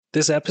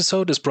This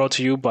episode is brought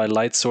to you by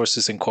Light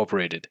Sources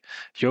Incorporated,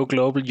 your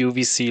global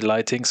UVC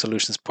lighting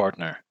solutions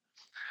partner.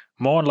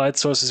 More on Light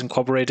Sources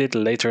Incorporated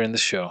later in the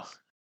show.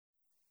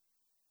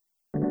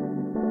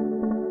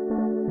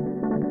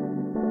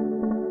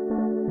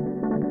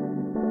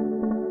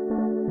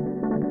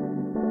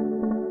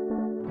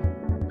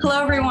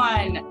 Hello,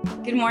 everyone.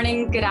 Good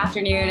morning, good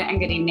afternoon, and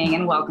good evening,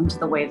 and welcome to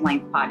the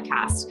Wavelength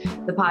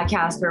Podcast, the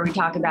podcast where we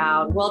talk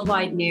about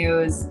worldwide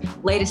news,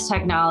 latest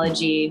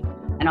technology,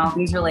 and all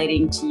things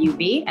relating to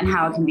UV and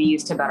how it can be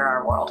used to better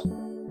our world.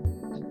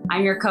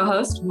 I'm your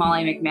co-host,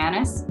 Molly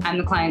McManus. I'm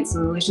the Client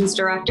Solutions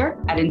Director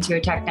at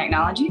Intuitech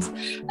Technologies,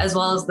 as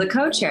well as the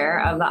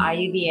co-chair of the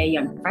IUVA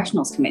Young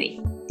Professionals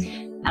Committee.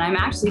 And I'm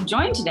actually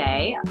joined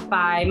today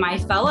by my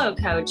fellow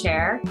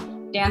co-chair,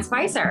 Dan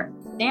Spicer.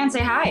 Dan, say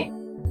hi.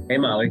 Hey,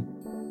 Molly.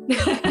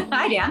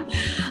 Hi, Dan.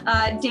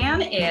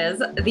 Dan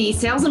is the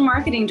Sales and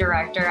Marketing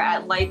Director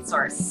at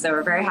LightSource, so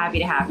we're very happy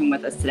to have him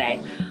with us today.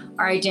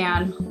 All right,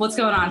 Dan, what's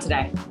going on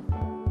today?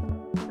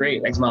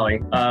 Great, thanks,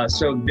 Molly.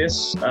 So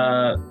this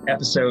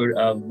episode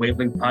of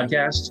Wavelength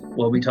Podcast,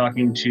 we'll be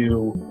talking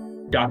to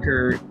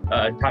Dr.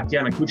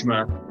 Tatiana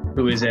Koutchma,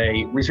 who is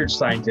a research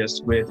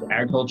scientist with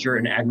Agriculture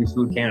and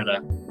Agri-Food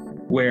Canada,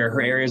 where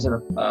her areas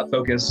of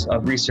focus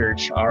of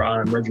research are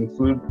on emerging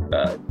food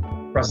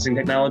processing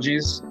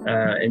technologies,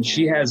 and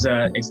she has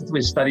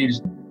extensively studied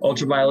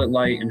ultraviolet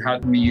light and how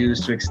it can be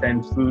used to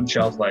extend food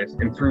shelf life,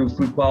 improve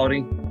food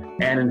quality,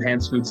 and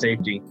enhance food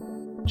safety.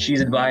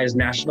 She's advised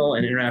national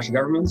and international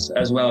governments,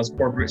 as well as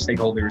corporate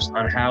stakeholders,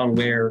 on how and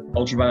where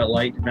ultraviolet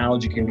light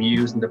technology can be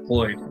used and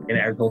deployed in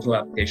agricultural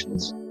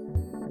applications.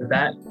 With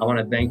that, I want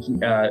to thank you,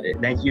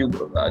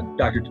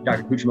 Dr.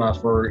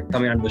 Koutchma, for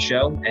coming onto the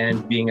show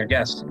and being our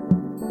guest.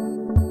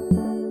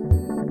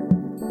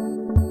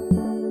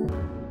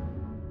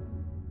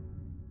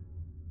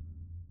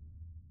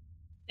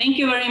 Thank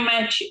you very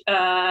much,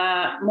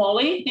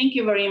 Molly. Thank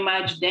you very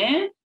much,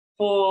 Dan,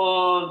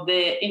 for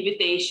the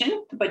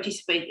invitation to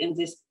participate in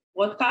this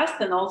podcast,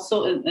 and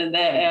also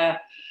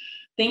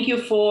thank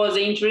you for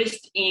the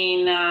interest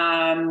in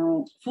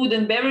food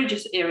and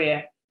beverages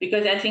area,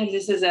 because I think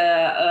this is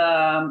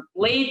a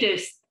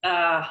latest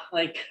area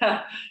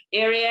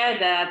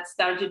that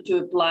started to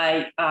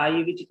apply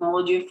UV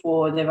technology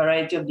for the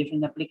variety of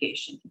different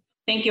applications.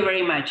 Thank you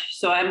very much.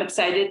 So I'm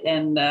excited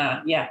and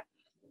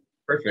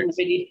Perfect.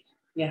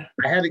 Yeah.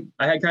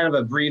 I had kind of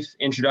a brief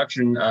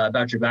introduction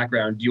about your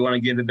background. Do you want to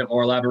give a bit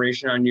more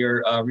elaboration on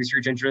your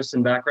research interests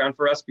and background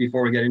for us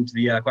before we get into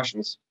the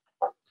questions?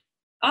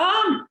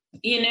 I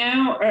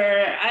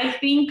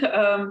think,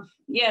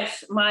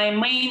 yes, my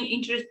main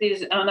interest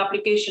is on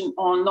application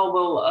on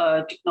novel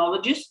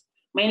technologies,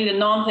 mainly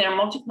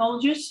non-thermal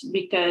technologies,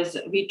 because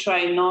we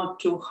try not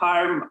to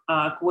harm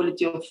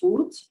quality of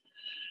foods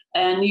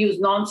and use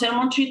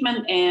non-thermal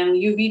treatment, and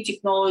UV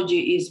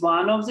technology is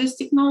one of these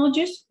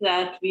technologies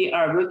that we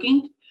are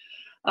working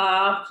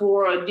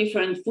for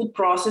different food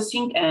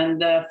processing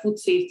and food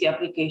safety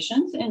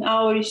applications in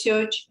our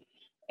research.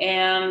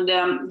 And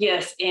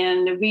yes,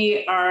 and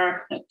we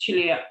are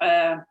actually,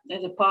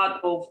 as a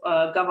part of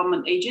a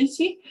government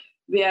agency,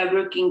 we are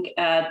working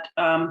at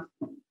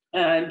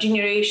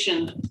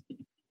generation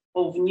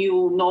of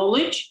new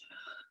knowledge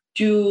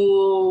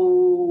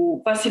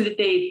to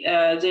facilitate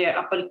their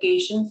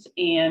applications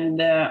and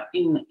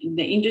in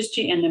the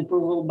industry and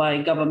approval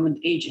by government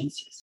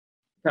agencies.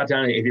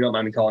 Tatiana, if you don't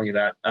mind me calling you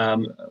that,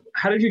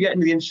 how did you get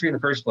into the industry in the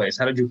first place?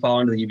 How did you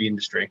fall into the UV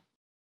industry?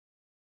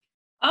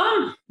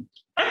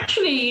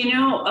 Actually,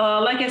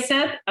 like I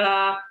said,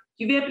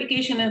 UV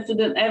application in food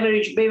and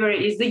beverage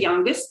is the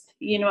youngest,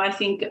 I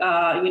think,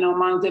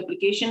 among the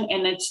application,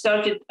 and it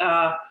started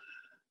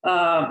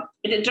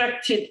it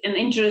attracted an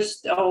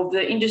interest of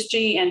the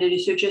industry and the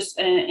researchers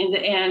in the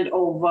end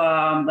of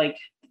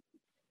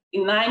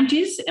in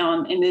 90s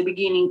and in the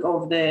beginning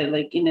of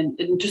the in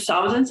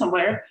 2000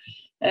 somewhere,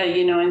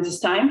 in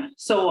this time.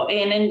 So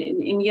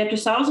in year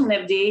 2000,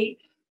 FDA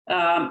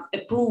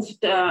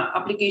approved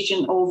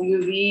application of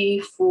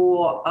UV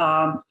for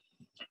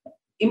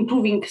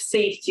improving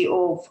safety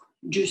of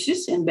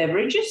juices and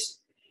beverages.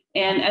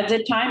 And at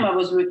that time, I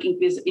was working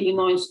with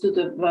Illinois Institute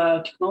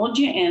of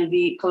Technology, and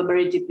we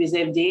collaborated with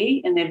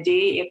FDA. And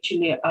FDA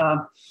actually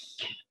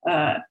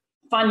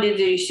funded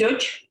the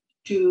research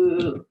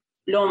to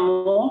learn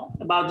more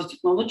about the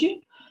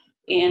technology.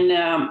 And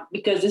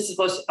because this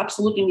was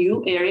absolutely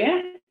new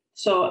area.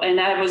 So, and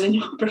I was a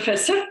new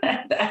professor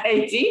at the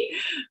IIT.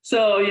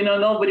 So,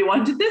 nobody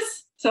wanted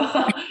this. So,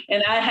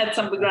 and I had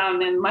some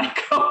background in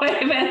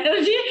microwave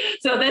energy.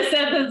 So they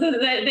said that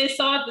they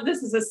thought that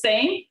this is the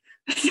same.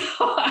 So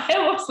I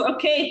was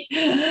okay,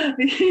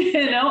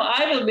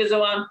 I will be the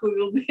one who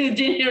will be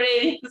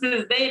generating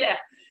this data.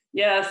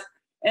 Yes.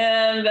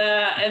 And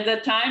at the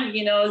time,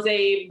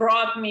 they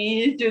brought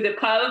me to the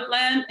pilot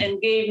plant and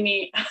gave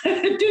me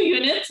 2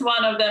 units.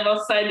 One of them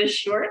was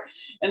Cynosure.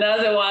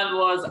 Another one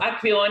was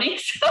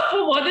aquionics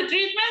for water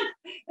treatment.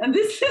 And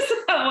this is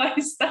how I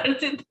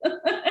started.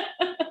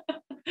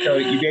 So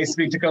you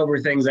basically took over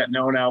things that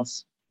no one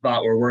else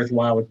thought were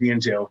worthwhile looking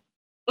into.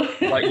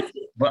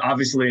 but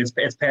obviously it's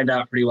panned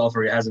out pretty well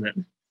for you, hasn't it?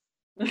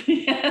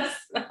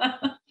 Yes.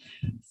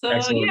 So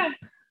Excellent. yeah.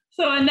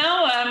 So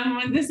now I'm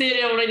in this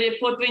area already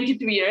for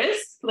 22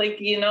 years. Like,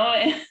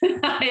 I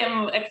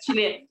am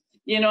actually,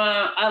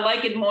 I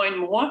like it more and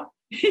more,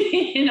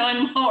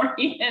 and more, so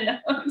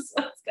it's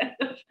kind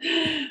of,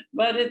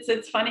 but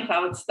it's funny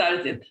how it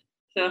started.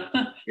 So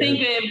thank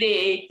you,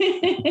 FDA.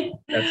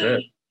 That's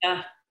it.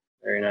 Yeah.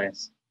 Very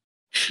nice.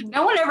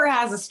 No one ever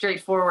has a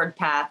straightforward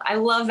path. I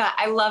love that.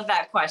 I love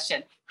that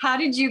question. How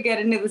did you get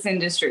into this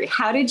industry?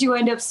 How did you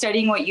end up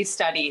studying what you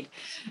studied?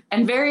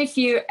 And very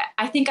few,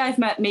 I think I've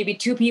met maybe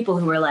 2 people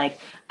who were like,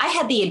 I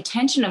had the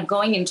intention of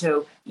going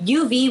into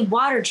UV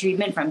water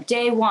treatment from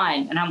day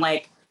one. And I'm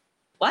like,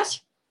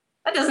 what?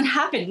 That doesn't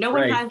happen. No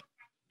one has.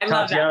 I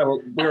love Tatiana,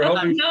 that. we were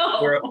hoping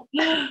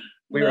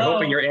we were No.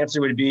 hoping your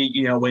answer would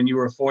be, when you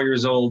were 4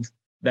 years old,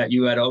 that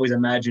you had always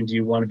imagined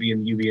you want to be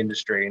in the UV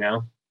industry,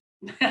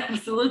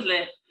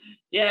 Absolutely.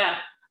 Yeah.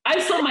 I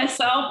saw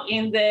myself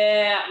in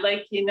the,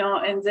 in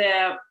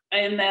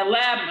the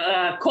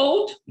lab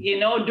coat,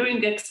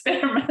 doing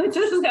experiments.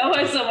 This is how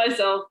I saw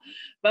myself.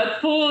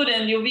 But food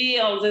and UV,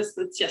 all this,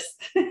 it's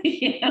just,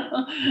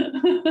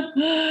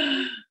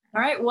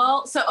 All right.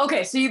 Well, so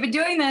you've been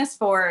doing this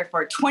for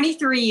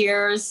 23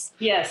 years.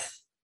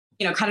 Yes.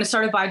 Kind of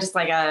started by just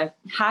like a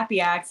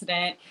happy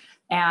accident.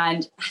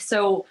 And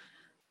so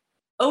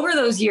over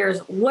those years,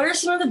 what are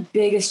some of the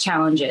biggest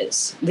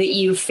challenges that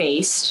you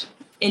faced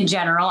in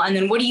general? And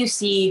then what do you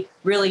see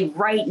really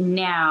right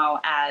now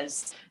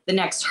as the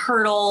next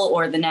hurdle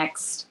or the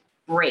next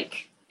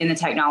break in the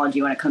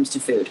technology when it comes to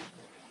food?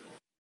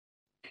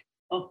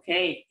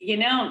 Okay.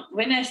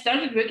 When I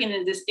started working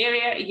in this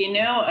area,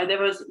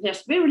 there was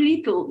just very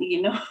little,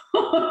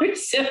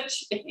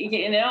 research,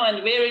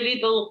 and very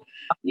little,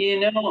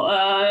 known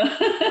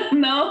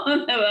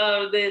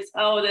about this,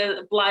 how they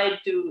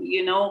applied to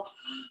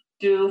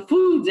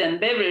foods and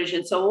beverage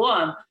and so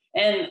on.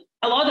 And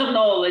a lot of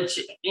knowledge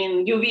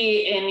in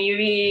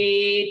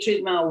UV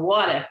treatment of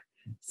water.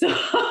 So,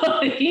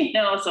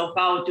 so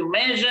how to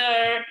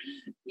measure,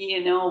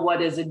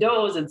 what is the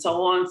dose and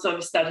so on. So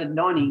we started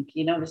learning,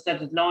 and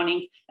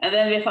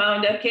then we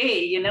found,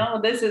 okay,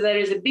 there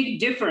is a big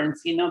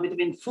difference,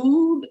 between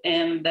food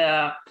and,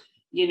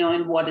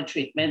 and water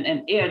treatment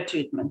and air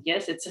treatment.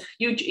 Yes, it's a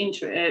huge,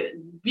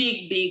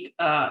 big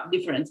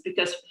difference,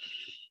 because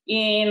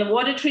in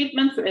water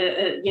treatment,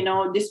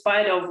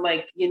 despite of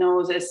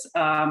this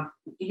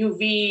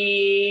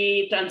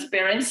UV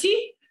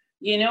transparency,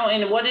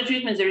 in water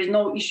treatment, there is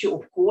no issue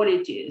of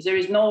quality. There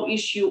is no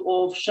issue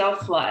of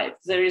shelf life.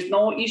 There is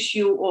no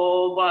issue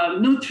of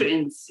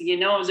nutrients.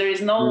 There is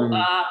no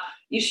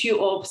issue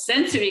of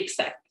sensory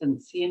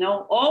acceptance.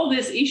 All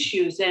these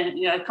issues and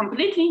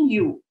completely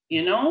new.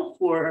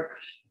 For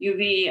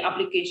UV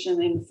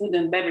application in food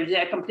and beverage, they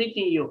are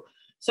completely new.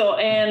 So,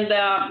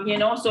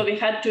 so we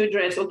had to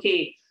address,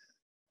 okay,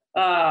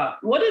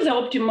 what is the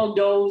optimal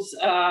dose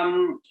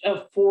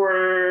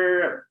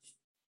for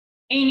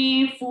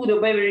any food or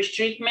beverage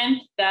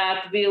treatment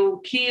that will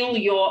kill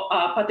your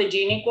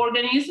pathogenic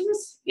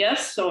organisms?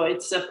 Yes, so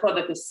it's a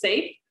product is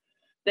safe.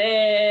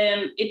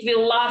 Then it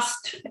will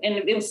last and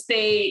it will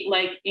stay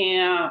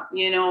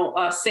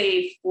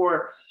safe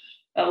for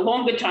a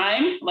longer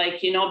time,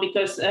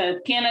 because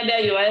Canada,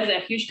 US, are a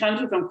huge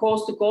country from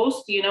coast to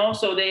coast,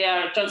 so they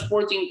are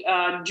transporting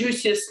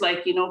juices,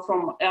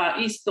 from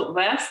east to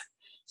west.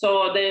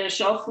 So the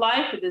shelf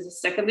life is a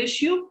second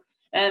issue.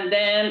 And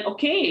then,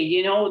 okay,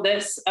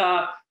 this,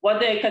 what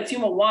the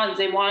consumer wants,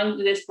 they want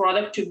this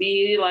product to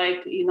be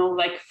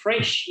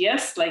fresh.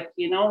 Yes. That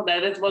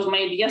it was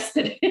made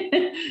yesterday.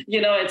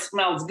 It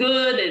smells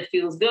good. It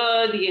feels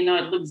good.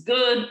 It looks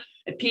good.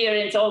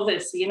 Appearance, all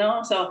this,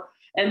 so.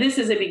 And this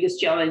is the biggest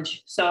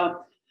challenge.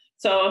 So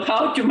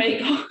how to make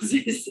all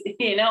this,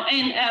 and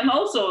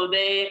also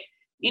the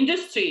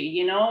industry,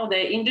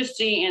 the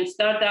industry and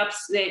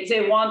startups,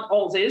 they want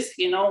all this,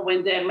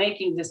 when they're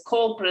making this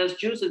cold pressed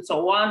juice and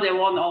so on, they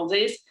want all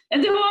this,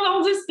 and they want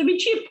all this to be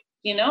cheap,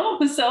 so,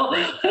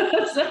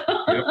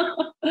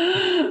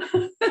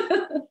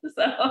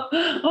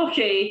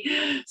 okay.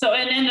 So,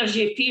 and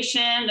energy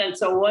efficient and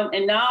so on.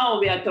 And now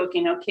we are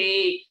talking,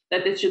 okay,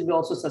 that it should be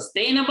also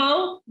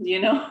sustainable,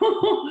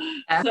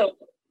 So,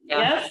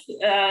 yes.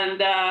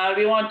 And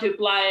we want to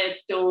apply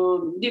it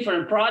to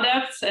different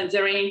products, and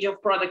the range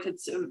of products,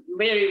 it's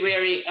very,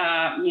 very,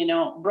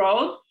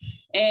 broad.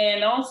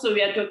 And also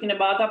we are talking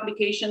about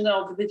application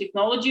of the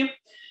technology.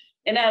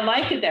 And I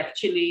like it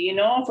actually,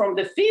 from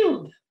the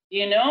field,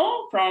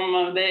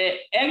 from the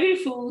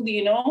agri-food,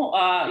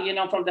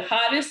 from the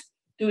harvest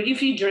to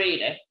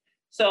refrigerator.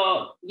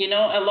 So,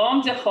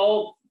 along the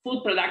whole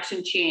food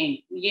production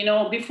chain,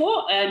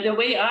 before, the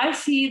way I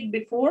see it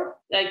before,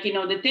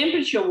 the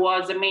temperature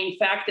was the main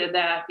factor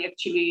that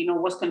actually,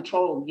 was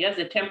controlled. Yes,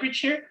 the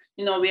temperature,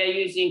 we are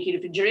using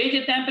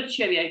refrigerator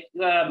temperature, we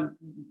are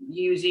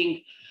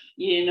using,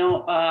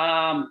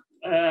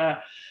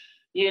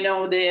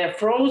 the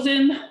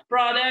frozen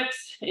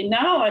products. And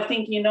now I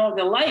think,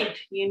 the light,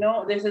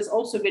 this is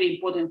also a very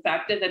important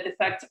factor that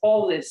affects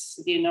all this,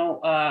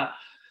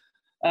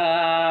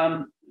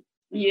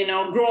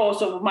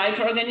 growth of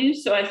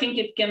microorganisms. So I think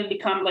it can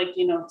become like,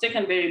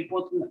 second very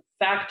important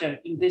factor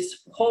in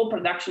this whole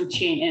production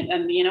chain.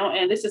 And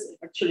this is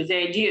actually the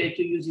idea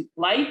to use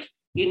light,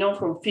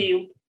 from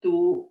field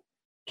to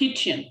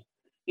kitchen,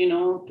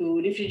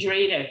 to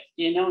refrigerator.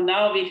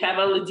 Now we have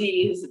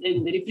LEDs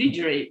in the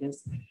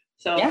refrigerators.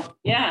 So,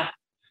 yeah.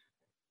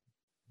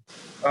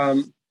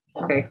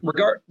 Okay.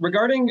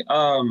 Regarding,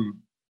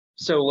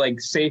 so like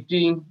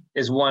safety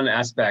is one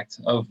aspect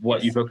of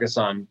what you focus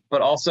on,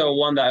 but also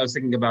one that I was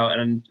thinking about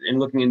and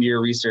looking into your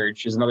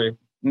research is another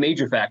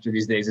major factor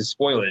these days is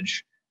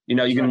spoilage.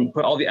 You can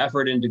put all the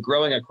effort into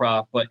growing a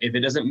crop, but if it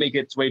doesn't make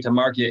its way to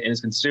market and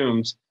is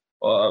consumed,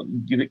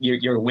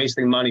 you're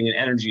wasting money and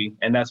energy,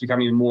 and that's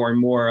becoming more and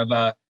more of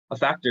a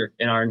factor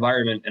in our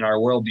environment, in our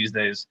world these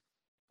days.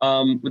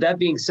 With that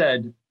being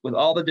said, with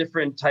all the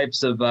different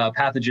types of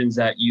pathogens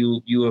that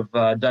you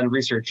have done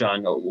research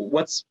on,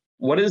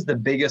 what is the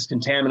biggest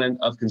contaminant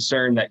of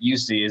concern that you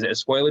see? Is it a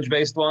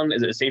spoilage-based one?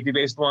 Is it a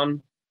safety-based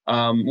one?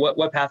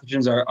 What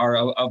pathogens are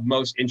of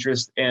most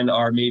interest and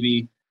are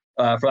maybe,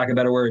 for lack of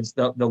better words,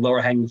 the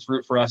lower-hanging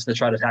fruit for us to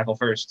try to tackle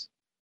first?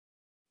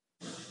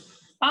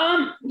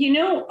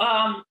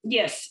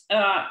 Yes.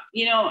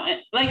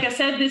 Like I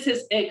said, this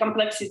is a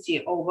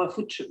complexity of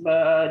food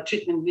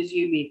treatment with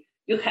UV.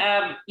 You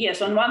have,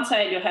 on one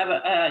side, you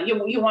have,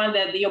 you want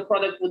that your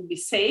product would be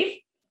safe,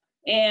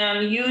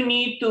 and you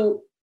need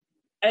to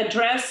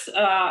address,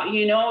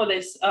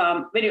 this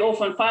very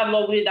often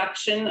 5-log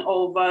reduction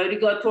of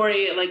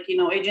regulatory,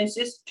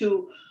 agencies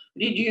to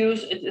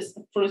reduce,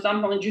 for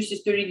example, in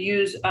juices to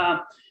reduce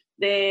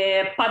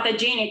the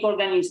pathogenic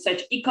organisms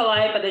such E.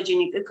 coli,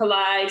 pathogenic E.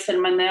 coli,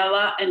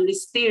 Salmonella, and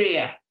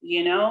Listeria,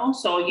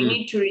 So you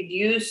need to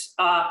reduce,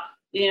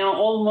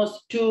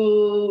 almost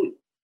to,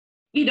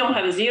 we don't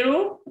have a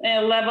zero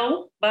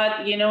level,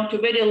 but, to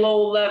very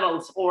low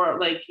levels or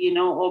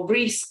or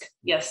risk.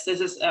 Yes,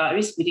 this is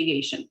risk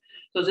mitigation.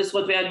 So this is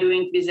what we are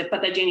doing with the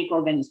pathogenic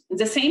organism. At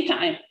the same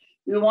time,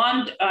 we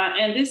want,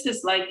 and this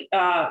is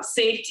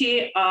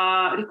safety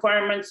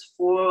requirements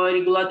for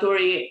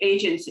regulatory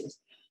agencies.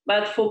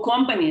 But for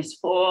companies,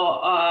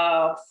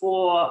 for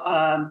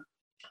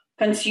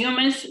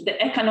consumers, the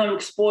economic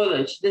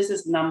spoilage, this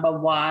is number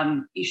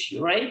one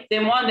issue, right? They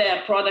want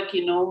their product,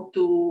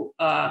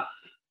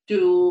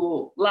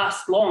 to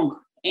last long.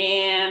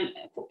 And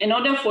in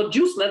order for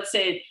juice, let's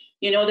say,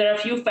 there are a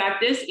few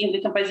factors in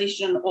the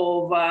composition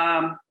of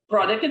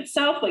product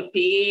itself, like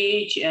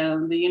pH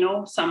and,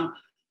 some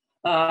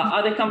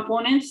other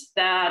components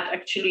that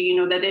actually,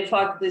 that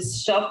affect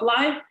this shelf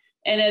life.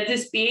 And at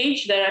this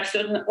pH, there are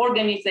certain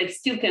organisms that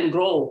still can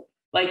grow,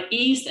 like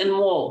yeast and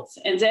molds,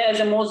 and they are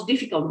the most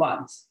difficult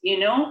ones,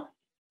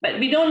 But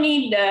we don't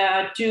need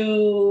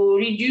to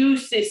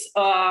reduce these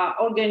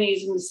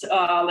organisms,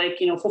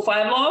 for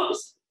 5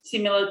 logs,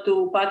 similar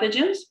to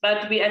pathogens.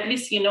 But we at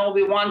least, we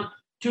want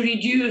to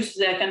reduce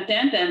the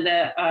content and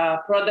the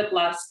product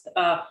lasts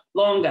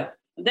longer.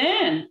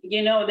 Then,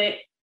 the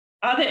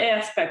other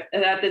aspect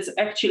that is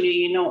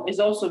actually, is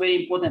also very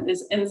important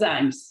is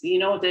enzymes. The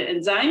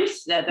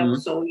enzymes that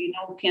also,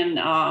 can,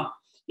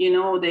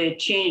 they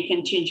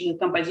can change the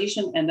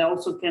composition and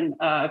also can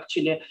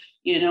actually,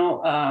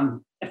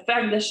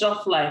 affect the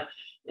shelf life.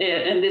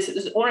 And this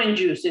is orange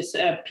juice, this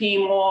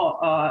PME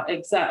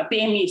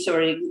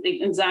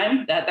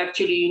enzyme that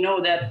actually,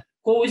 that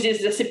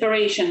causes the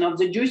separation of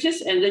the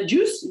juices, and the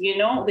juice,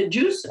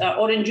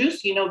 orange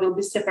juice, will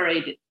be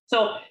separated.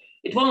 So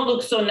it won't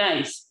look so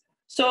nice.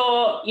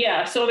 So,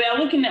 so we are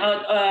looking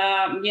at,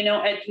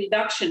 at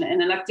reduction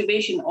and an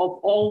activation of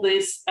all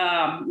these,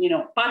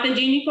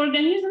 pathogenic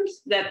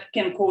organisms that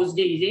can cause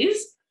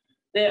disease.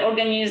 The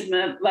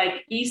organism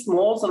like yeast,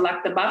 molds, and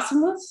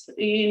lactobacillus,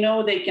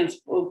 they can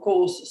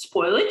cause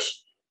spoilage,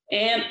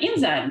 and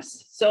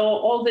enzymes. So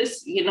all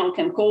this,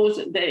 can cause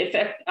the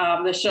effect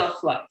of the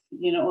shelf life,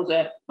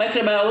 the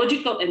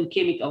microbiological and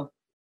chemical,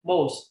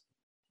 both.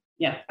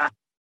 Yeah.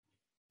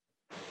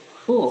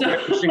 Cool. So,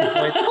 interesting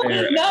point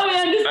there. Now we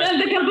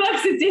understand the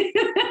complexity.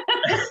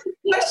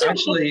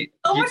 Actually,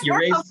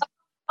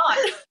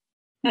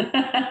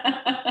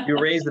 you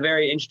raised a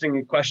very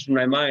interesting question in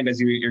my mind as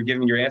you're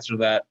giving your answer to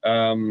that.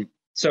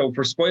 So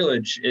for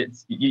spoilage,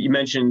 you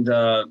mentioned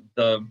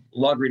the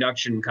log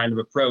reduction kind of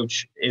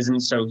approach isn't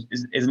so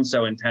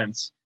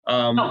intense.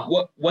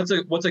 What's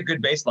a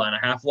good baseline? A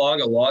half log,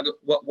 a log?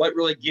 What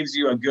really gives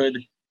you a good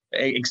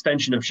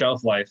extension of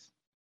shelf life?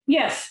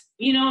 Yes,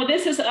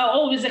 this is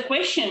always a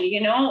question.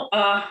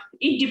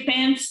 It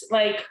depends.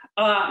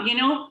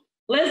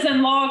 Less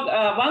than log,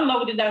 1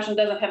 log reduction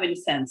doesn't have any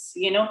sense.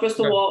 First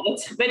of all,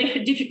 it's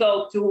very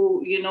difficult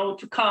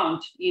to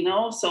count.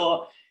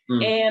 So.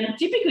 And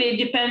typically it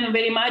depends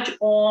very much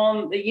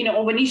on,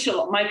 of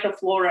initial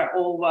microflora,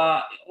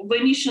 of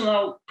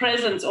initial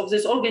presence of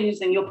this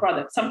organism in your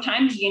product.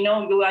 Sometimes, you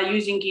are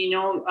using,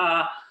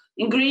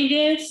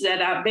 ingredients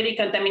that are very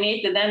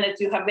contaminated, then that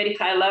you have very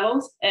high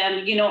levels.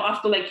 And,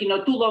 after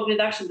 2 log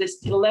reduction, the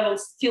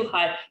levels still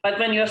high. But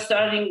when you're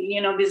starting,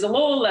 with the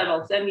lower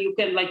levels, then you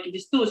can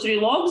with 2 or 3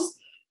 logs,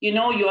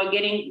 you are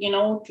getting,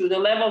 to the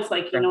levels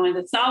like, in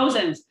the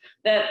thousands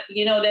that,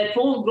 that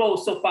won't grow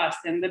so fast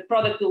and the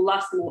product will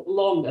last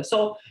longer.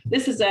 So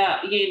this is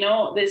a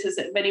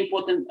very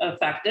important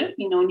factor,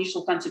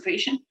 initial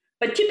concentration.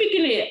 But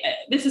typically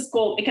this is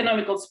called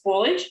economical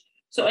spoilage.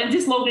 So in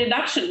this log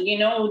reduction,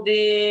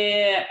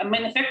 the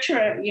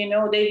manufacturer,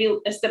 they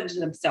will establish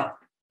themselves.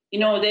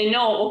 They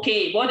know,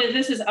 okay,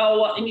 this is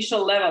our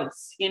initial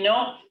levels,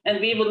 and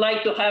we would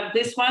like to have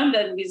this one,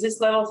 that with this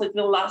levels, it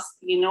will last,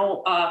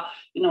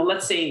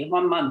 let's say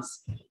 1 month.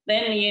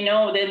 Then,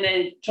 then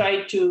they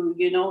try to,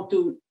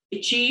 to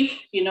achieve,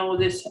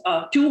 this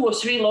 2 or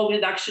 3 log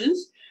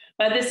reductions.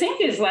 But the thing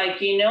is like,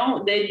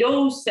 the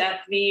dose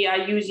that we are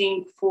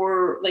using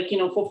for like,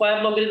 for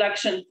 5 log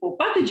reduction for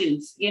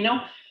pathogens,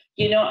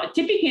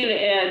 typically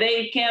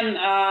they can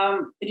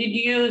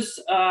reduce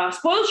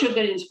spoilage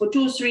organisms for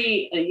 2 or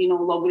 3,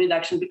 log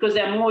reduction because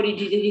they're more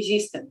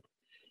resistant,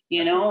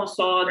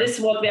 So this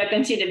is what we are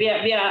considering.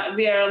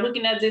 We are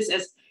looking at this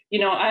as,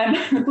 I'm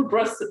a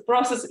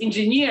process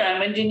engineer.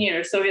 I'm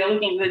engineer, so we are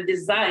looking at the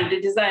design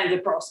the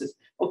process.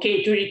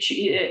 Okay, to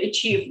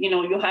achieve,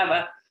 you have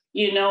a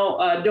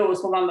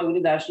dose for 1 log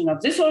reduction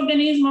of this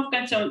organism of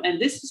concern, and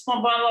this is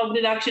for 1 log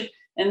reduction,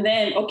 and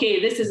then okay,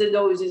 this is the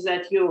doses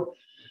that you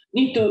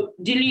need to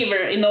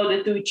deliver in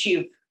order to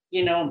achieve,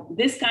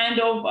 this kind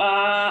of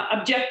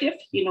objective,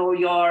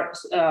 your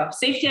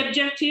safety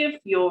objective,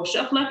 your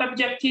shelf life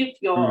objective,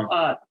 your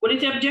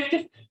quality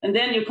objective, and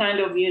then you kind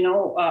of,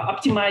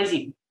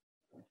 optimizing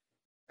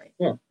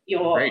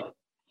your. Great.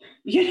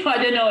 I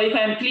don't know if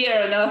I'm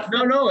clear enough.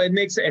 No,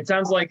 it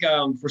sounds like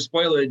for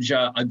spoilage,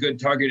 a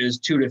good target is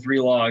 2 to 3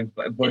 log,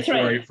 but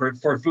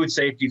for food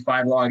safety,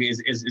 5 log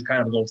is kind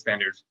of the gold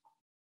standard.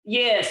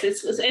 Yes,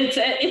 it's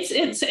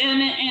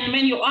and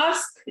when you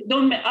ask,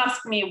 don't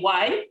ask me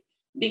why,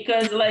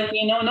 because like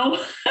no,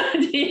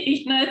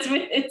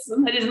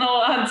 there is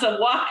no answer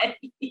why,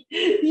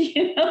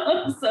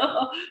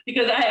 So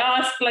because I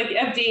ask like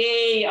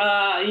FDA,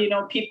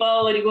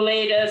 people,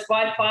 regulators,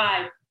 why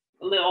 5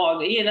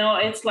 log,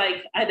 it's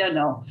like I don't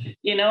know,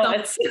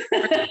 it's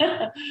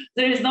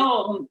there is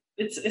no,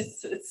 it's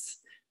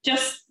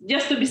just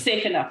to be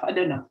safe enough. I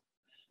don't know,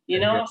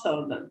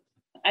 so.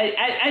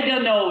 I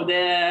don't know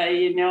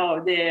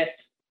the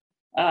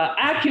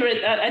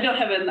accurate. I don't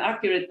have an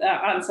accurate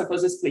answer for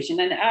this question,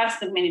 and I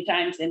asked it many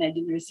times, and I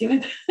didn't receive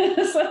it.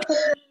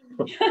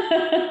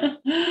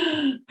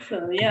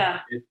 So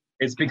yeah,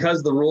 it's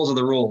because the rules are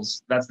the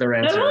rules. That's their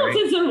answer. The rules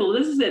right? is the rule.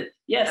 This is it.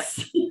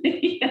 Yes.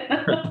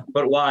 Yeah.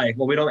 But why?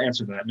 Well, we don't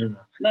answer that. No.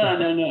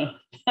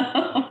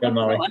 Yeah,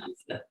 Molly.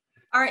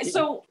 All right.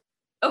 So.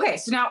 Okay,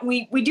 so now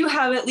we do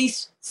have at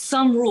least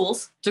some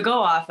rules to go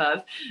off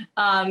of.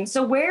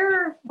 So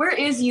where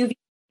is UV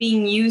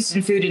being used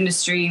in food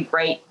industry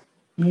right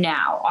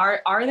now?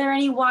 Are there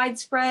any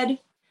widespread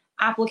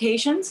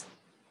applications?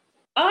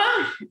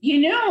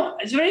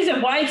 There is a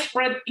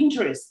widespread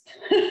interest.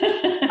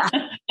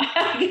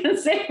 I can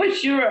say for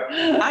sure.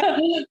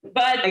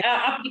 But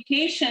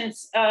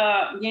applications,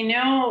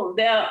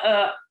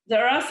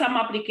 there are some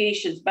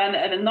applications, but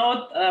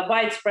not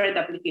widespread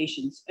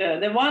applications.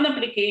 The one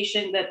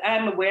application that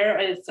I'm aware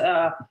is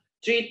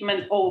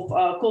treatment of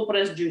cold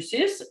pressed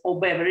juices or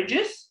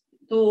beverages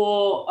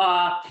to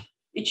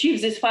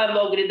achieve this 5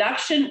 log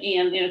reduction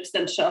and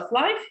extend shelf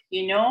life.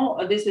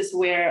 This is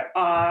where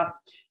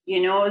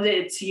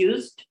it's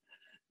used.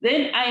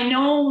 Then I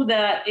know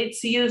that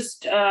it's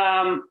used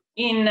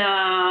in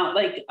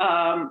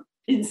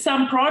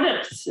some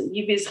products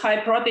with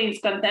high proteins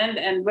content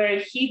and where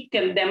heat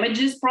can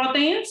damages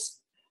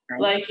proteins,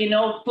 like,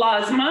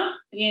 plasma,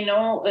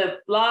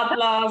 blood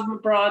plasma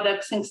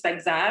products, things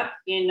like that,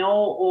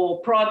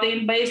 or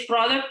protein-based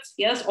products,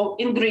 yes, or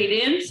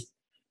ingredients,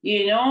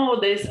 these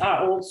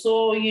are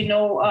also,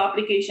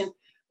 application.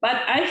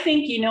 But I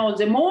think,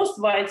 the most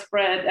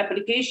widespread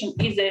application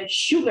is the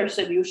sugar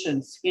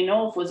solutions,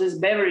 for these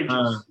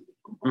beverages.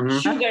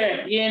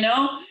 Sugar,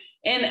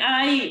 and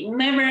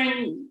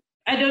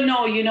I don't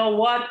know,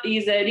 what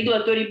is a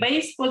regulatory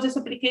base for these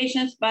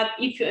applications, but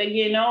if,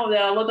 there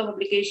are a lot of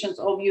applications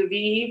of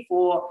UV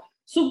for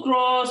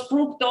sucrose,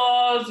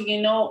 fructose,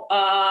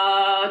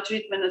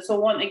 treatment and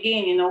so on,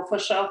 again, for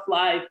shelf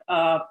life,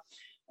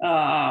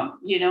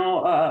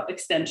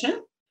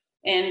 extension.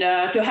 And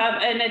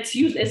and it's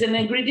used as an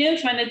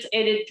ingredient when it's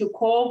added to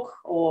Coke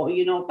or,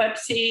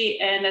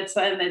 Pepsi, and it's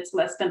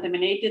less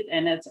contaminated.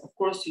 And it's, of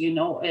course,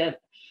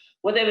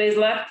 whatever is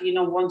left,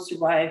 won't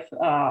survive,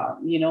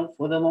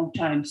 for the long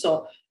time.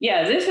 So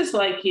yeah, this is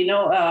like,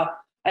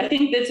 I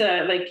think that's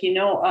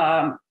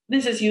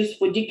this is used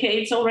for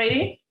decades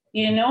already,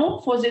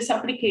 for these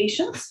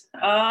applications.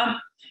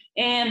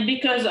 And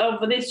because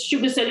of these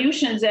sugar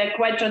solutions, they're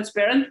quite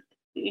transparent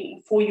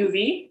for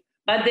UV,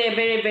 but they're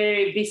very,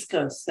 very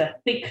viscous,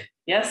 thick,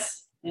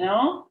 yes,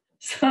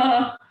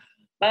 So,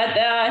 but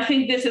I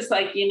think this is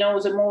like,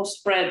 the most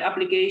spread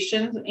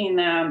applications in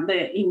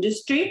the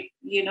industry,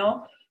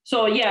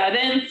 So yeah,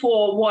 then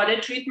for water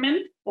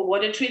treatment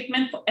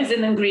as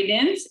an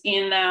ingredient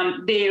in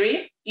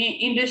dairy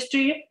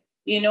industry,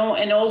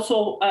 and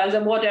also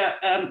the water,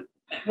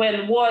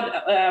 when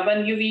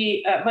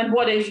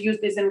water is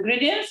used as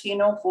ingredients,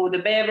 for the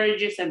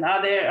beverages and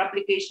other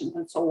applications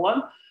and so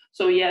on.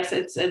 So yes,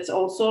 it's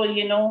also,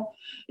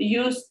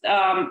 used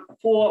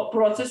for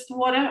processed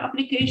water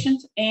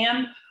applications,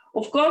 and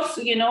of course,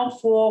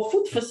 for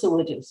food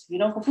facilities,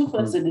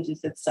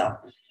 itself.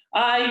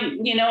 I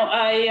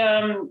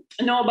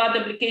know about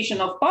the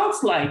application of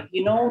pulse light,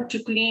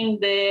 to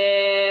clean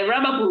the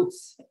rubber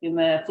boots in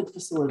a food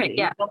facility.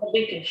 Yeah.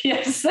 Yes.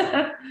 Yes.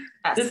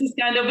 This is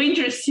kind of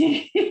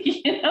interesting,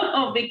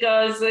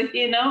 because,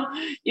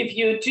 if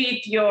you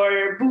treat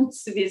your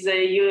boots with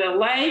a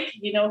light,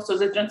 so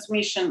the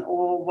transmission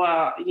of,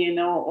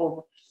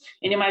 of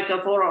any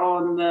microflora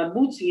on the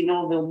boots,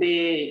 will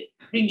be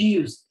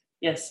reduced.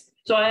 Yes.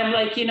 So I'm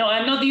like,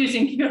 I'm not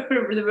using the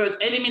word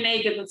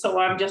eliminated, and so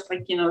I'm just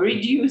like,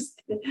 reduced,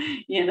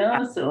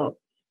 so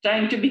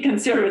trying to be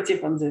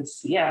conservative on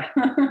this. Yeah.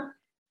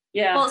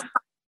 Yeah. Well,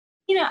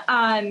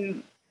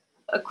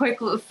 a quick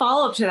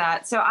follow-up to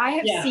that. So I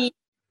have seen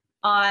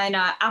on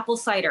apple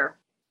cider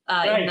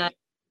that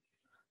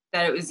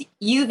it was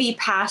UV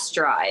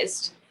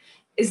pasteurized.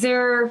 Is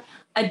there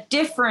a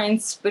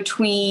difference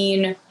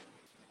between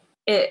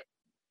it?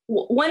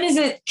 When is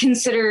it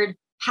considered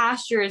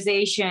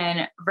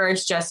pasteurization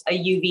versus just a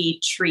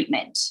UV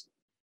treatment?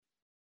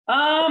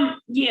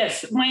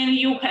 Yes, when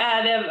you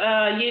had,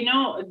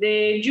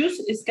 the juice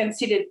is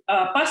considered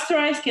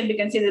pasteurized, can be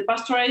considered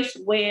pasteurized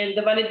when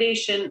the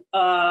validation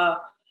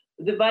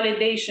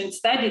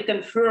study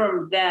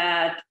confirmed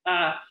that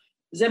the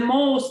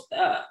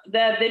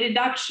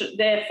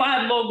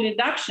 5-log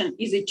reduction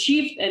is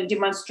achieved and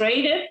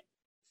demonstrated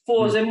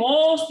for the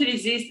most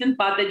resistant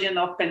pathogen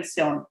of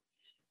concern.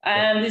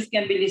 And this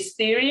can be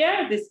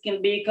Listeria, this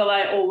can be E.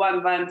 coli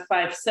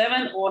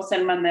 01157 or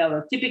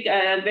Salmonella. Typically,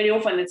 very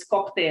often it's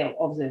cocktail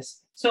of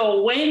this.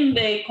 So when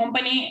the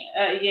company,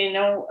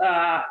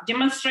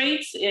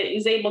 demonstrates,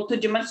 is able to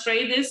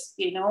demonstrate this,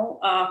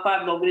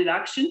 5-log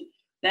reduction,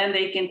 then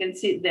they can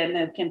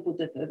can put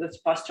it as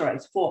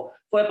pasteurized for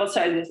apple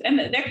cider. And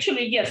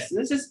actually, yes,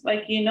 this is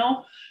like, in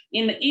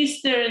the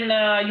eastern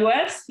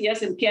US,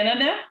 yes, in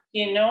Canada,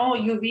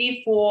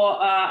 UV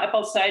for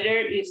apple cider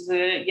is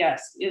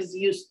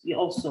used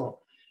also,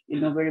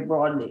 very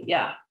broadly.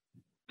 Yeah.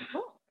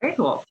 Oh, very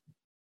cool.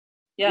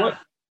 Yeah.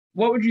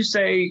 What would you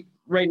say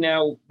right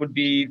now would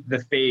be the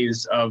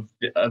phase of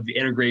the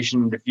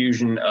integration,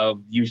 diffusion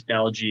of youth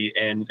technology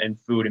and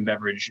food and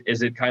beverage?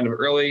 Is it kind of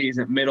early? Is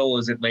it middle?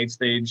 Is it late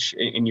stage,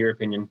 in your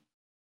opinion?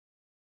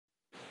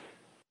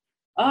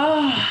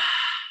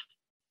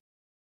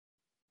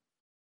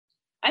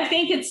 I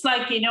think it's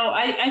like,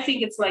 I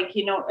think it's like,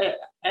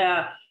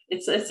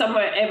 it's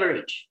somewhere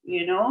average,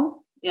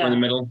 Yeah. From the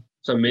middle?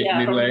 So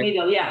midway? From the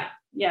middle, yeah.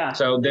 Yeah.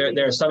 So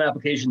there are some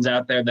applications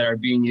out there that are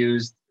being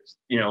used,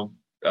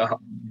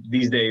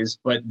 these days,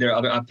 but there are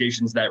other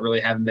applications that really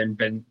haven't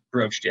been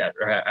broached yet,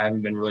 or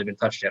haven't really been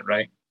touched yet,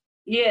 right?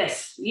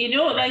 Yes, like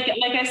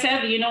I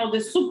said, the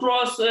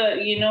sucrose,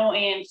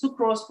 and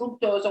sucrose,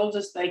 fructose, all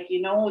this, like,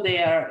 they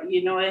are,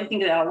 I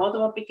think there are a lot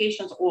of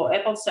applications, or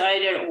apple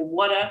cider or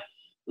water,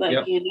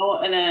 like,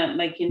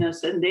 and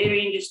some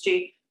dairy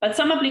industry. But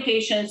some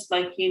applications,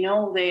 like,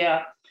 they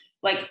are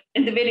like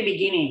in the very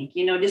beginning,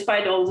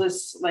 despite all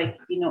this, like,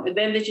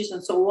 advantages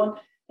and so on.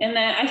 And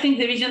I think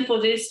the reason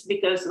for this,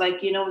 because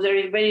like, there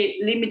is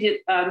very limited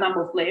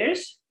number of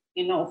players,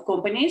 of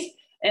companies.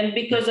 And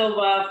because of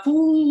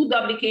food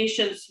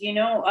applications,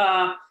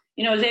 they're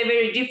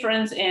very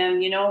different,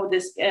 and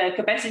this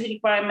capacity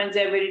requirements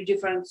are very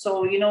different.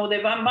 So the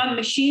one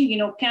machine,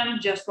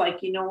 can't just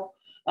like meet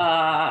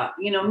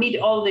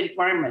all the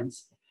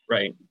requirements.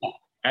 Right.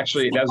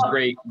 Actually, that was a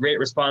great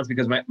response,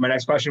 because my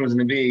next question was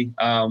going to be,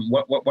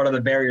 what are the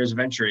barriers of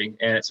entry?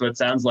 And so it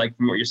sounds like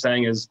from what you're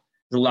saying is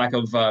the lack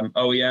of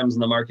OEMs in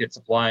the market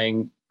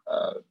supplying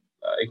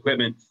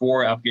equipment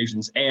for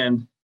applications,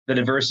 and the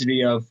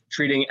diversity of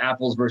treating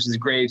apples versus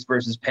grapes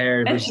versus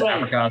pears versus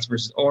apricots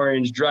versus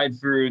orange, dried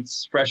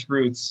fruits, fresh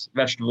fruits,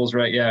 vegetables,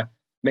 right? Yeah,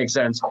 makes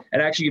sense.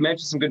 And actually, you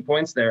mentioned some good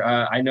points there.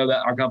 I know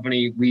that our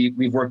company,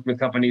 we've worked with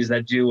companies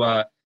that do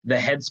the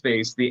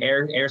headspace, the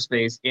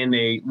airspace in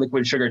a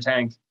liquid sugar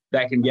tank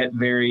that can get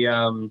very,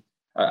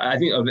 I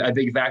think a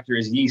big factor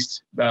is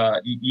yeast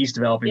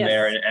developing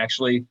there, and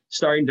actually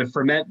starting to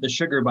ferment the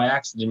sugar by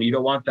accident. You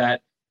don't want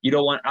that. You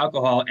don't want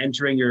alcohol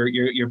entering your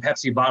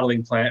Pepsi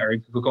bottling plant or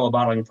Coca-Cola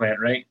bottling plant,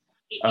 right?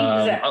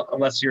 Exactly.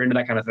 Unless you're into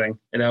that kind of thing,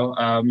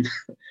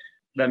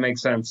 that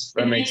makes sense.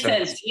 That makes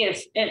sense.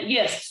 Yes.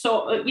 Yes.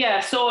 So,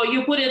 so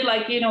you put it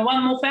like,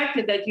 one more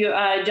factor that you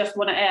just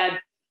want to add.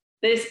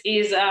 This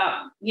is,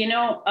 from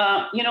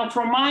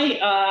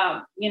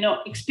my,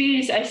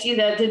 experience, I see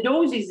that the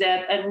doses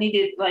that are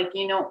needed, like,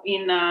 in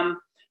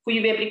for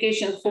UV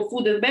applications for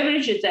food and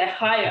beverages are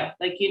higher,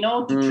 like,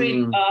 to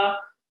treat,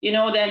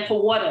 than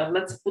for water.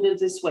 Let's put it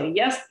this way.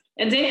 Yes.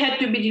 And they had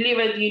to be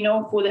delivered,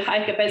 for the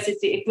high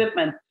capacity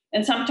equipment.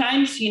 And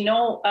sometimes,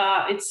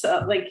 it's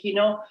like,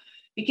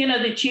 we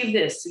cannot achieve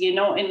this, for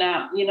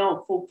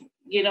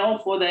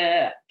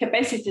the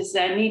capacities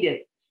that are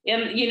needed.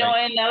 And,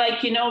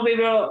 and we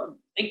were,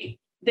 like,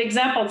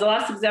 the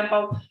last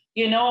example,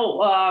 we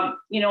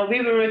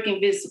were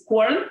working with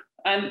corn,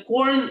 and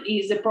corn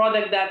is a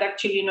product that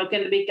actually,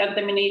 can be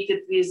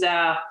contaminated with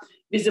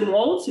the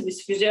molds,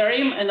 with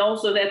fusarium, and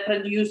also that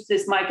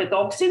produces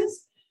mycotoxins.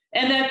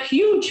 And they have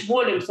huge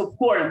volumes of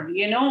corn,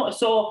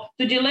 So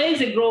to delay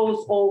the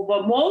growth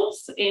of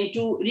molds and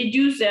to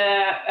reduce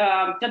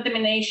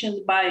contaminations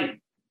by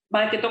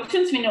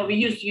mycotoxins, we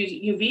use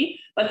UV.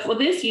 But for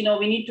this, we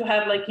need to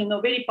have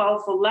very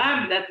powerful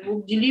lab that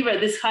will deliver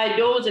this high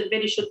dose in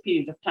very short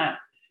period of time,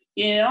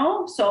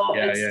 So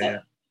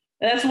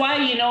that's why,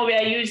 we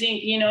are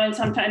using, and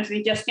sometimes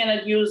we just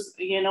cannot use,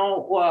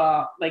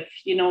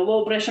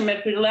 low pressure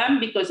mercury lamp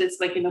because it's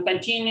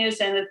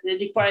continuous and it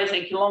requires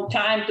a long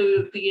time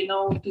to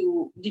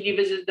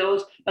deliver the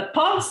dose. But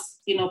pulse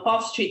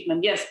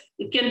treatment, yes,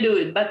 it can do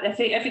it. But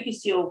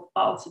efficacy of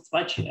pulse, it's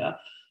much,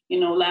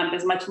 lamp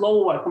is much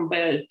lower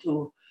compared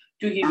to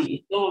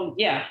UV. So,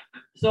 yeah.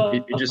 So we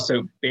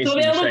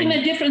are looking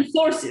at different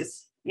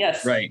sources.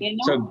 Yes. Right.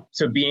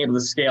 So being able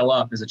to scale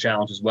up is a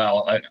challenge as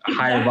well. A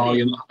higher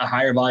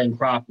volume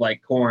crop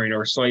like corn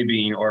or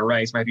soybean or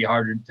rice might be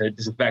harder to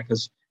disinfect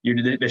because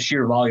the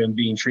sheer volume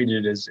being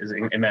treated is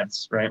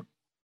immense, right?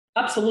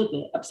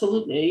 Absolutely. Yes,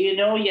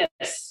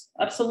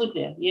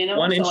 absolutely.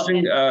 One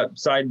interesting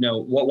side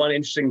note, one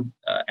interesting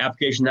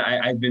application that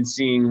I've been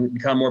seeing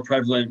become more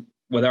prevalent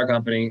with our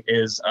company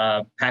is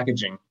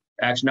packaging.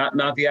 Actually,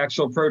 not the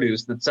actual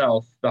produce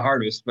itself, the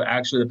harvest, but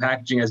actually the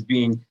packaging as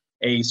being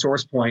a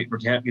source point for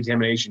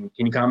contamination.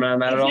 Can you comment on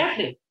that at all?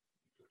 Exactly.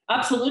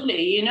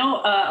 Absolutely. And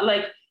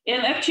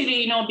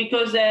actually,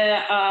 because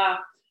the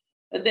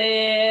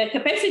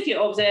capacity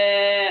of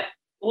the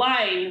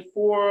line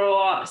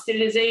for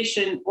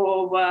sterilization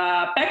of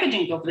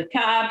packaging of the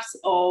caps,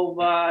 of,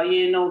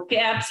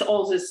 caps,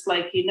 all this,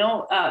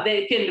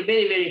 they can be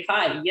very, very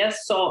high.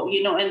 Yes. So,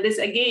 and this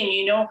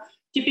again,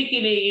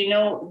 typically,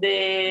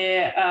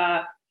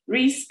 the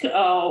risk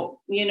of,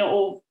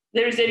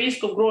 there is a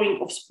risk of growing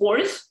of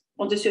spores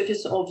on the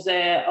surface of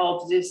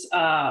this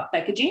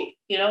packaging,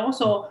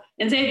 so,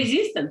 and they're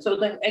resistant. So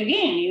that,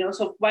 again,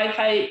 so quite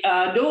high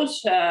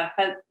dose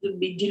has to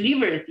be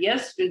delivered,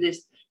 yes, to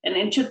this, and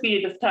in short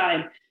period of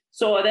time.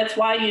 So that's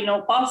why,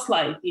 pulse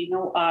light,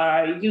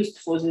 are used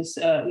for this,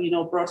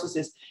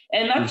 processes.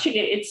 And actually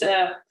it's,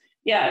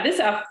 these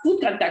are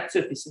food contact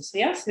surfaces.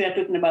 Yes, we are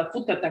talking about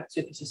food contact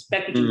surfaces.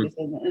 Packaging is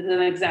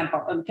an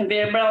example. And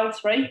conveyor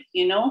belts, right?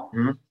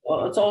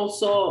 It's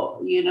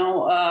also,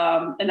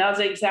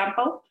 another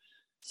example.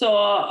 So,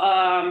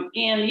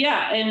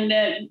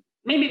 maybe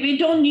we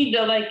don't need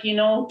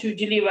to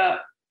deliver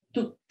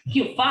to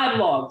kill 5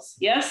 logs,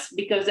 yes,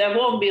 because there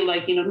won't be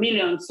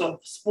millions of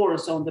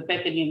spores on the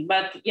packaging.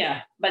 But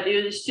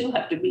you still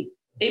have to be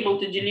able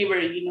to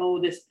deliver,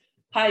 this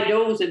high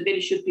dose in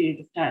very short period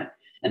of time.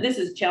 And this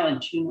is a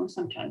challenge,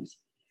 sometimes.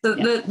 So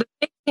the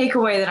big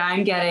takeaway that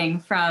I'm getting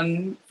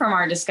from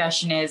our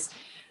discussion is,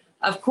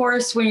 of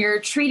course, when you're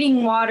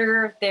treating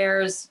water,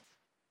 there's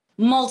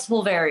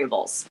multiple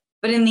variables.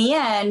 But in the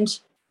end,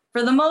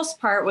 for the most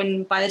part,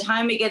 by the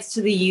time it gets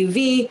to the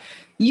UV,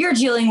 you're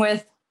dealing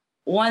with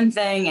one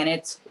thing, and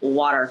it's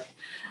water.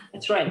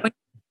 That's right. When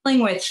you're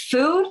dealing with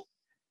food,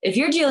 if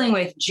you're dealing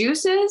with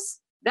juices,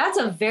 that's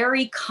a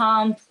very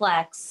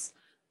complex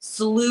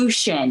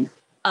solution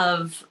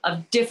of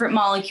different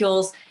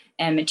molecules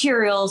and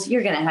materials.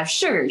 You're going to have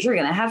sugars, you're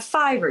going to have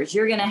fibers,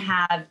 you're going to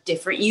have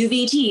different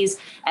UVTs,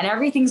 and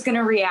everything's going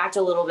to react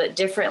a little bit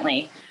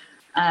differently.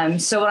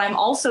 So what I'm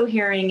also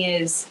hearing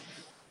is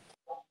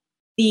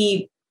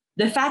the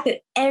fact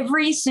that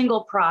every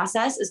single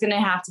process is going to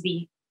have to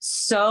be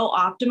so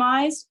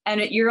optimized, and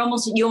you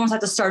almost have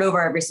to start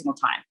over every single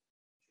time.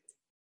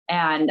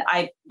 And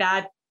I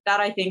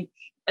think,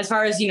 as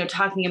far as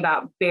talking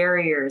about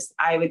barriers,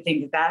 I would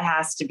think that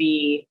has to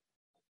be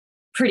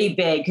pretty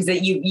big, because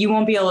you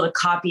won't be able to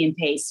copy and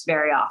paste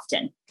very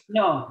often.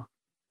 No.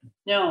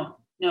 You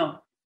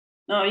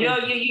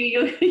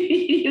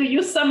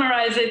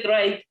summarize it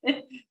right,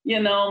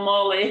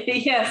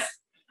 Molly. Yes.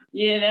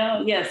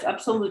 Yes,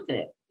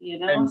 absolutely.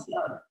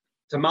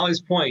 To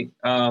Molly's point,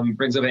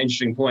 brings up an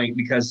interesting point,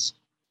 because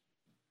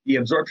the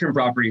absorption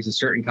properties of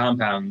certain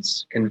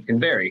compounds can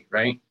vary,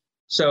 right?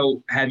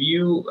 So I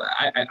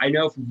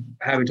know from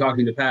having talked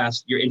to you in the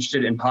past, you're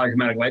interested in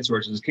polychromatic light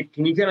sources.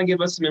 Can you kind of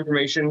give us some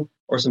information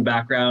or some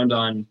background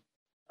on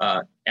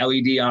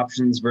LED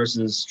options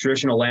versus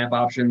traditional lamp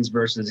options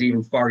versus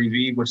even far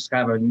UV, which is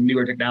kind of a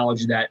newer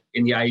technology that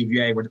in the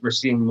IEVA we're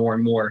seeing more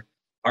and more.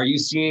 Are you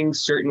seeing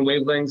certain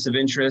wavelengths of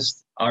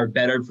interest are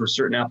better for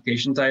certain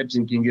application types?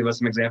 And can you give us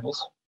some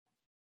examples?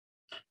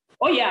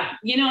 Oh, yeah.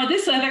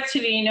 This is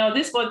actually,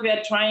 this is what we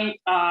are trying,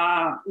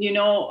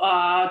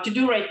 to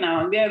do right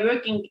now. We are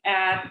working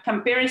at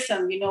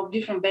comparison,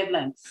 different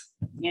wavelengths,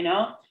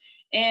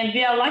 and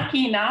we are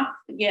lucky enough,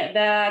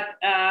 that,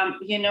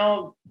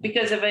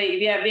 because of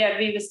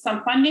we with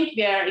some funding,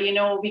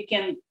 we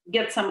can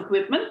get some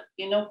equipment,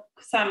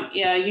 some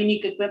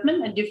unique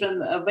equipment at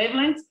different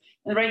wavelengths.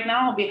 And right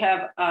now we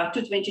have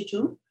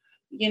 222,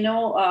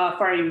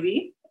 far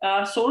UV.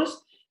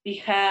 source. We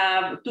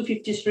have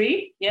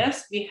 253,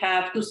 yes. We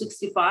have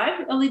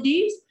 265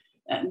 LEDs.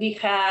 We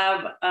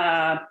have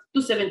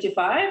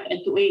 275 and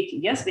 280.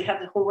 Yes, we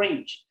have the whole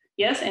range.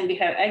 Yes, and we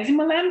have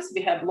eczema lamps.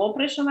 We have low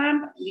pressure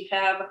lamp. We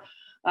have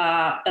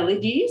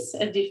LEDs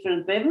at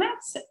different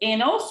wavelengths.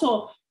 And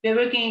also, we're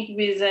working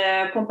with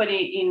a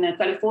company in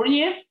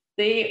California.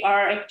 They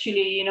are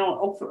actually,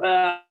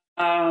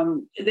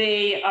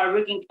 they are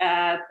working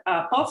at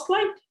pulse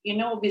light,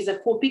 with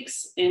the 4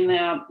 peaks in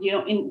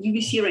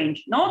UVC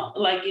range, not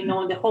like,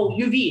 the whole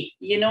UV,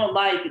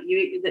 like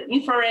the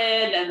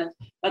infrared,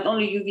 but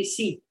only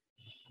UVC.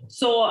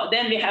 So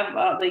then we have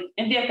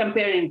and we are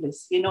comparing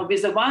this,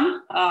 with the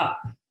one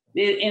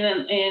using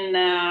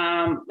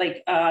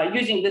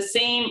the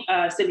same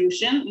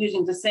solution,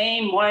 using the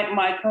same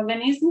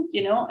microorganism,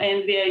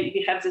 and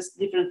we have this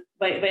different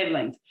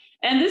wavelength.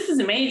 And this is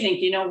amazing,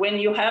 when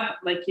you have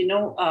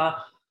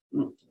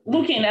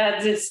looking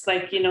at this,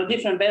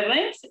 different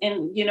wavelengths,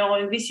 and,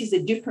 and this is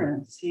the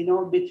difference,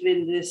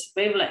 between these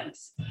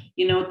wavelengths,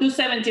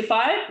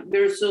 275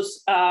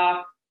 versus,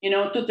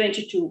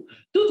 222.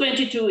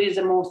 222 is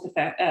the most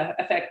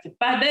effective.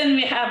 But then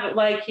we have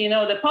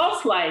the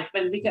pulse light,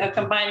 when we are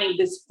combining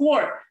this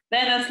 4,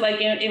 then it's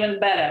even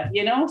better,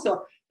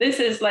 So this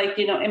is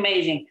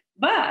amazing.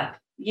 But,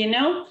 we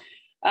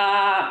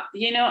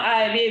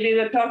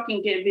were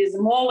talking with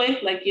Molly,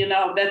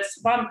 that's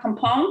one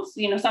compound,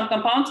 some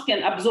compounds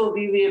can absorb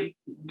UV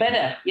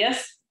better,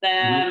 yes,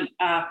 than,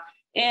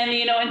 and,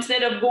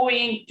 instead of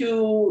going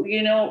to,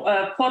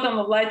 photon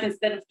of light,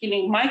 instead of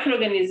killing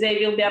microorganisms,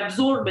 they will be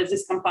absorbed by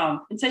this compound.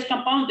 And such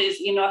compound is,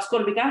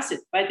 ascorbic acid,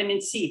 vitamin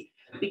C,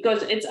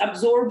 because it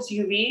absorbs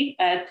UV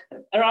at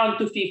around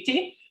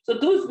 250. So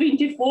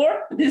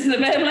 224, this is the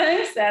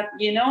wavelength that,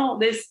 it's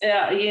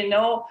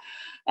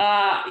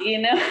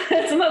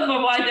not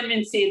for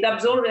vitamin C, it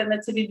absorbs and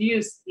it's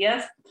reduced,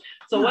 yes?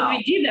 So what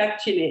we did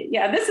actually,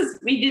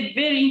 we did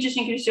very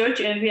interesting research,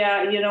 and we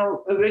are,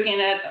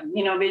 working at,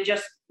 we're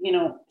just,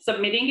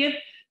 submitting it.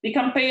 We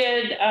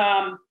compared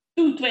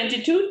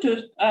 222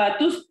 to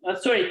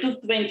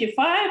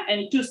 225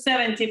 and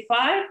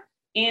 275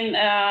 in,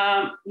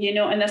 an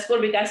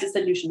ascorbic acid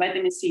solution,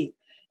 vitamin C.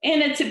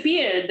 And it's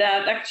appeared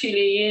that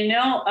actually,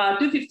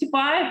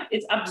 255,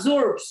 it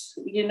absorbs,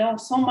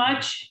 so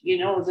much,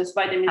 this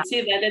vitamin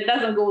C that it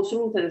doesn't go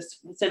through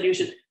this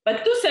solution.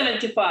 But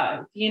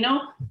 275,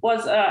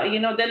 was,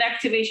 the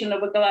activation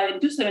of a colloid in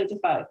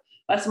 275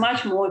 was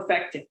much more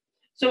effective.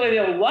 So we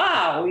go,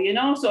 wow,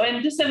 so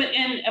and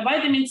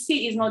vitamin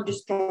C is not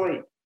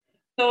destroyed.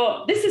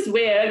 So this is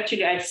where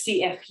actually I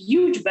see a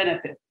huge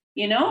benefit,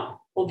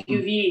 of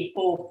UV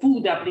for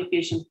food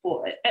application.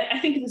 I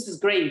think this is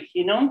great,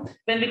 when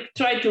we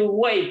try to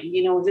avoid,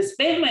 this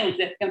wavelength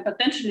that can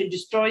potentially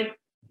destroy,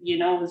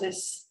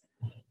 this,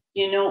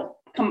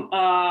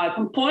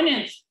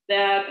 components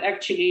that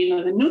actually,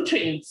 the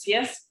nutrients,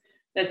 yes,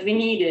 that we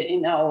need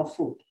in our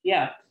food.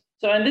 Yeah.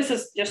 So, and this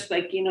is just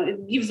it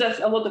gives us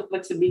a lot of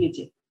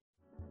flexibility.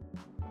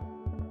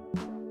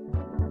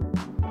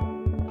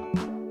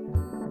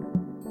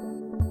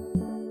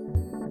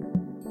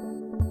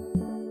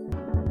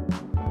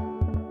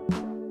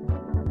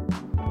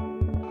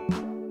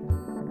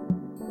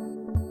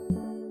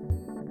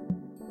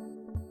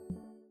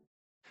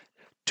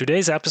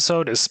 Today's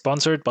episode is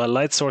sponsored by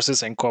Light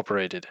Sources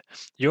Incorporated,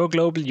 your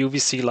global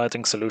UVC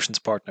lighting solutions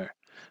partner.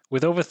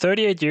 With over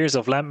 38 years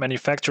of lamp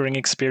manufacturing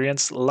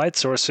experience, Light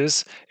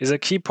Sources is a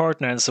key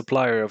partner and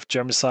supplier of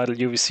germicidal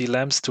UVC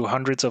lamps to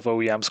hundreds of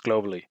OEMs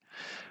globally.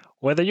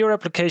 Whether your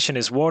application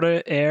is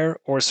water, air,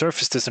 or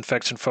surface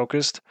disinfection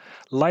focused,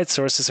 Light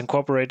Sources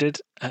Incorporated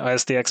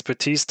has the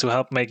expertise to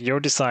help make your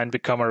design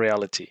become a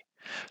reality.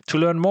 To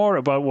learn more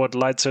about what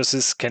Light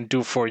Sources can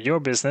do for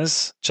your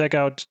business, check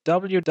out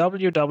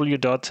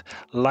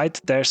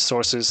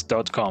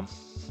www.light-sources.com.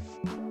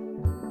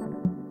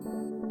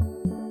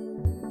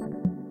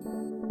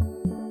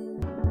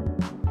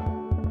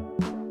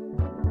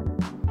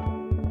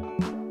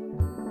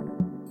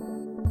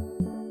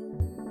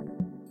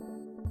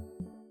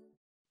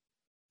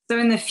 So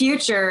in the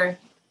future,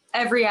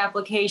 every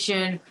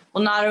application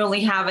will not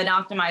only have an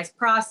optimized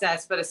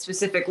process, but a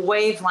specific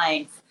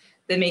wavelength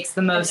that makes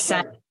the most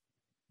sense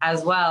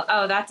as well.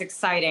 Oh, that's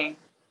exciting.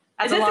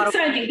 That's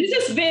exciting. This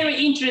is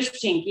very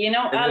interesting.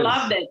 I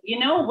loved it.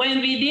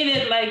 When we did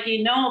it, when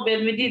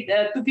we did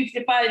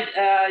 255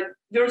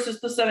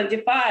 versus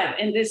 275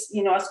 in this,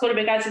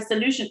 ascorbic acid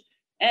solution,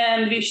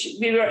 and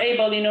we were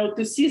able,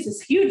 to see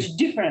this huge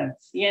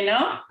difference,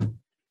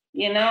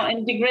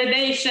 and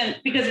degradation,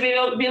 because we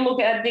look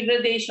at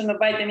degradation of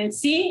vitamin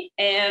C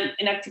and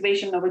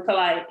inactivation of E.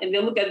 coli, and we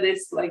look at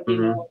this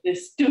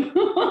this two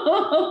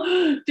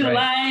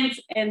lines,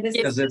 and this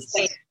is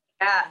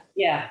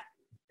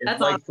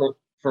That's awesome.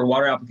 For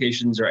water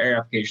applications or air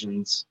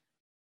applications,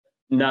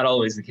 not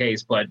always the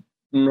case, but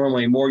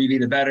normally more UV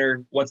the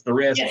better. What's the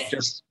risk? Yes.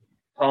 Just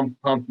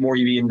pump more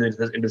UV into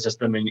the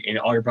system, and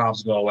all your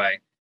problems go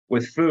away.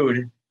 With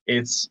food,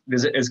 it's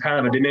kind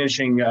of a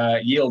diminishing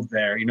yield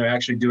there.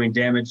 Actually doing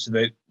damage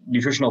to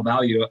nutritional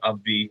value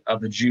of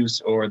the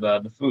juice or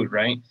the food,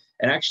 right?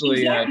 And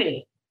actually,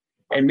 Exactly.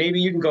 and maybe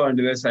you can go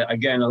into this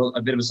again,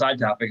 a bit of a side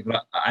topic,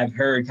 but I've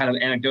heard kind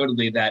of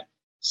anecdotally that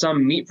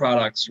some meat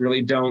products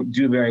really don't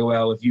do very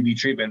well with UV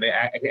treatment.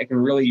 It can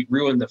really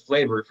ruin the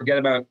flavor. Forget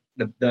about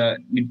the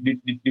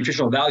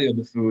nutritional value of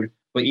the food,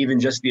 but even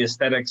just the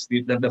aesthetics,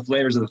 the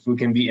flavors of the food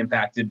can be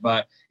impacted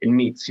by in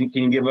meats. Can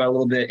you give a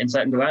little bit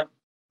insight into that?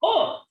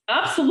 Oh,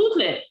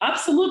 absolutely.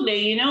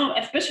 Absolutely.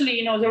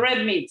 Especially, the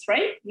red meats,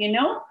 right?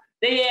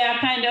 They are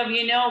kind of,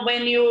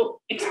 when you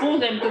expose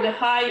them to the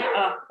high,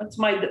 it's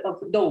my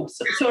dog.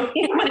 Sorry,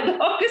 my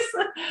dog is,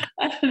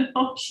 I don't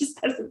know, she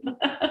started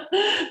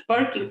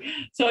barking.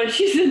 So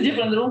she's in a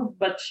different room,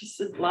 but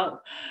she's loud.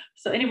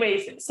 So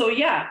anyways, so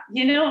yeah,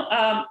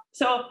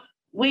 so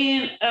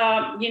when,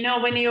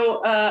 when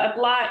you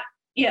apply,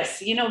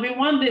 yes, we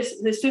want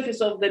the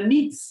surface of the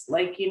meats,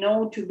 like,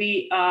 to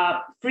be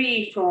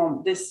free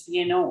from this,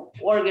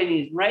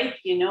 organism, right?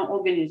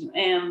 Organism.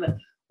 And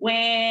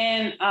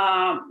when,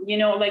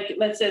 like,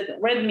 let's say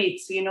red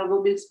meats,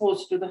 will be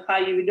exposed to the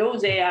high UV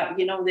dose, they are,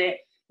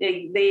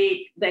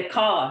 their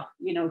color,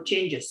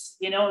 changes,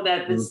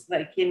 that this,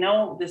 like,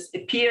 this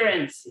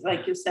appearance,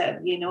 like you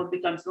said,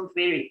 becomes not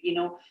very,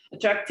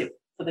 attractive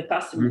for the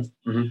customers.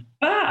 Mm-hmm.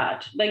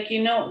 But like,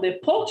 the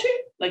poultry,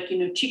 like,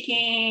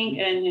 chicken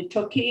and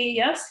turkey,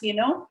 yes,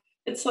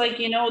 it's like,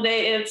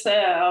 it's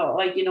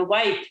like,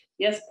 white,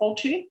 yes,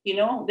 poultry,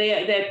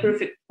 they're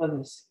perfect for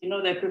this,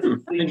 they're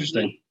perfect for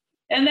Interesting.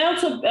 and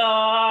also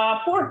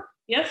pork,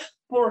 yes,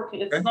 pork.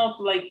 It's Okay. not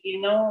like,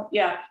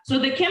 yeah. So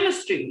the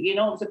chemistry,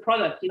 the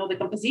product, the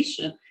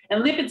composition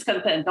and lipids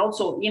content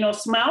also,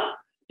 smell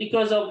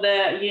because of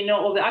the,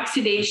 of the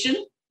oxidation,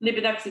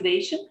 lipid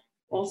oxidation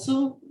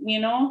also,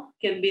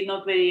 can be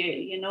not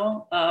very,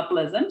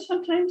 pleasant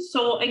sometimes.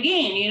 So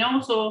again,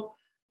 so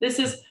this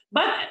is,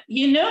 but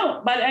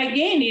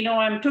again,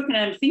 I'm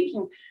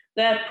thinking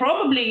that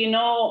probably,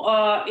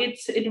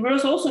 it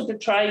was also to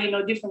try,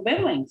 different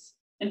wavelengths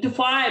and to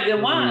find the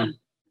one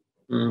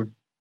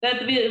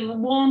that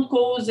won't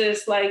cause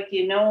us, like,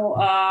 and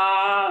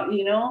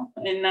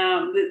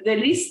the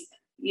least,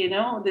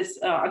 this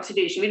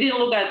oxidation. We didn't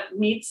look at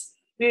meats.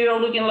 We were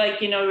looking like,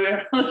 we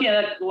were looking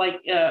at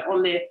like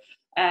only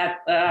at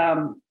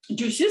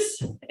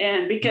juices,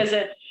 and because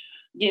of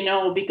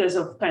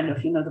kind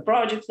of, the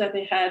projects that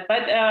they had.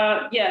 But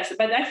yes,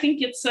 but I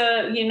think it's,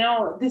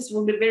 this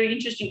will be very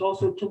interesting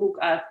also to look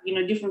at,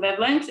 different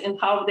wavelengths and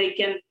how they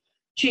can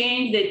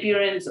change the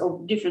appearance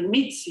of different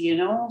meats,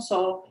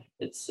 so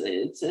it's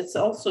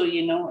also,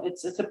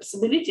 it's a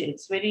possibility.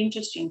 It's very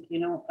interesting,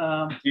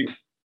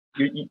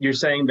 You're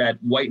saying that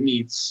white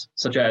meats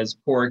such as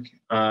pork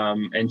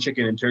and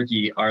chicken and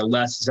turkey are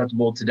less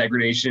susceptible to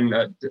degradation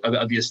of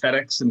the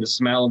aesthetics and the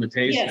smell and the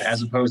taste, yes,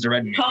 as opposed to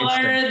red meat.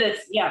 Color,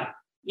 this, yeah.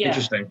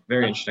 Interesting,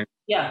 very interesting.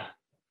 Yeah.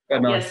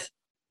 Yes.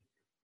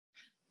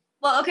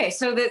 Well, okay,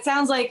 so that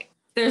sounds like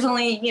there's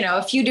only,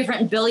 a few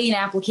different billion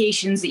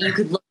applications that you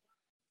could look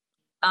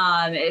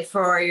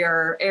for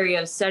your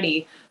area of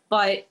study,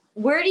 but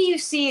where do you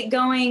see it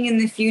going in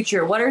the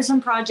future? What are some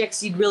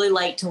projects you'd really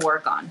like to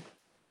work on?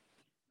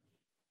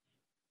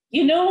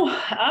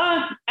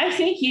 I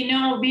think,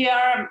 we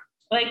are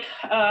like,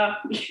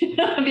 we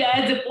are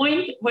at the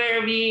point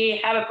where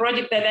we have a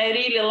project that I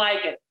really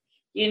like it.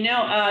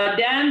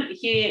 Dan,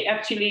 he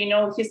actually,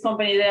 his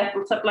company, they're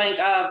supplying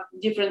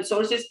different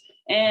sources.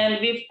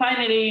 And we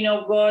finally,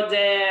 got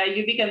the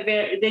UV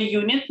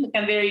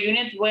conveyor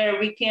unit where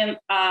we can,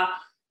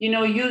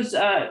 use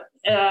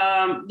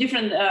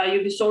different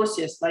UV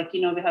sources. Like,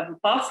 we have a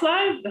pulse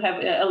lamp, we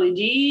have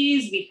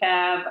LEDs, we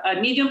have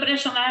a medium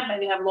pressure lamp, and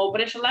we have low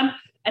pressure lamp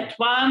at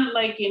one,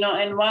 like,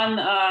 and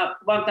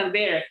one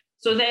conveyor.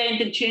 So they're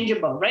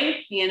interchangeable,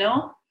 right?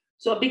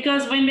 So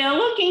because when we are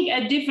looking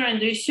at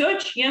different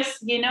research, yes,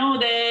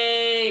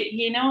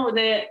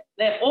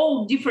 they're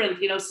all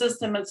different,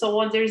 system and so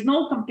on. There is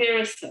no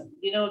comparison,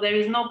 there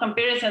is no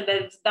comparison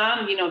that's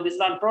done, with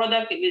one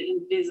product,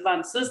 with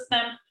one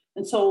system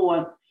and so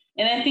on.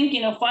 And I think,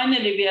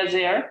 finally we are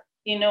there,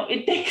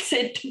 it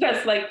took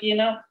us like,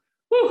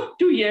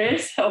 2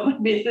 years. So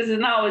this is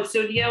now it's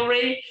 30 years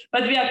already,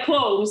 but we are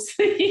close,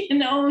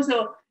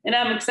 so, and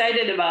I'm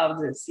excited about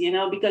this,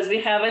 because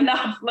we have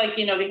enough, like,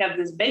 we have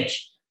this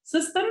batch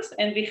systems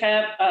and we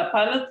have a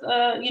pilot,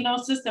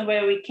 system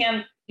where we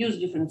can use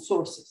different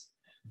sources.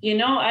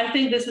 I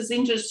think this is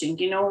interesting,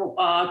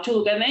 to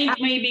look at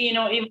maybe,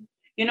 if,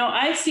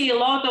 I see a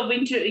lot of,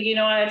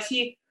 I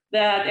see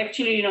that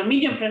actually,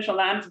 medium pressure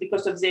lamps,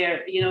 because of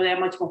their, they're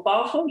much more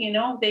powerful,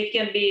 they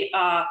can be,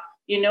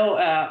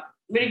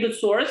 very good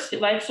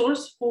light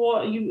source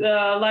for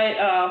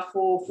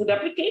for food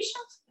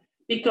applications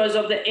because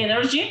of the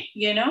energy,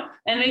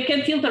 and we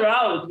can filter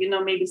out,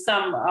 maybe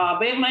some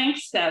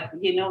wavelengths that,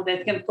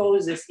 that can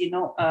cause this,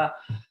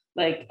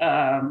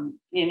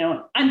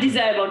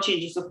 undesirable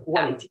changes of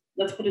quality.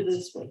 Let's put it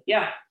this way.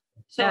 Yeah.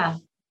 So yeah.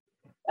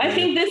 I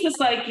think this is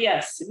like,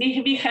 yes,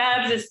 we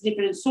have these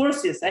different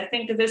sources. I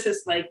think this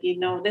is like,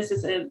 this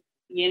is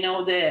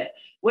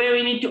where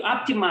we need to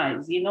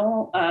optimize,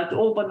 to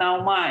open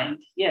our mind.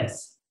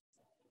 Yes.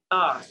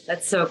 Oh,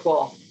 that's so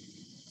cool.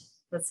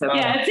 That's so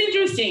Yeah, cool. it's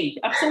interesting.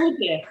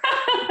 Absolutely.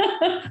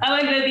 I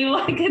like that you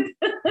like it.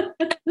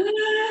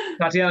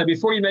 Tatiana,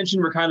 before you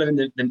mentioned we're kind of in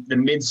the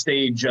mid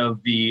stage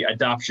of the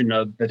adoption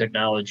of the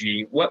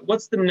technology,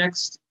 what's the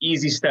next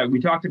easy step? We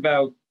talked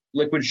about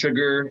liquid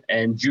sugar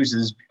and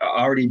juices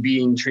already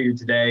being treated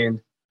today,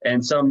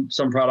 and some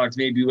products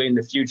may be way in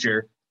the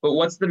future. But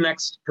what's the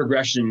next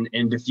progression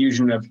in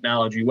diffusion of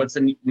technology? What's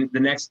the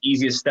next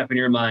easiest step in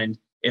your mind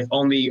if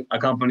only a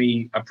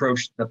company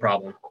approached the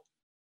problem?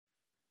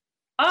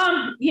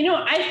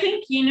 I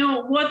think,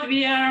 what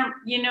we are,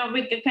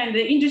 with the kind of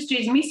the industry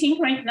is missing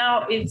right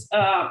now is,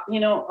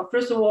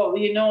 first of all,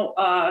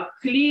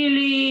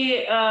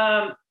 clearly,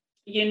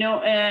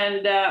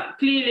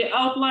 clearly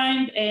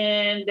outlined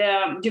and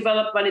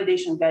develop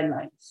validation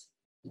guidelines,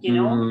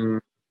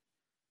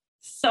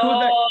 So,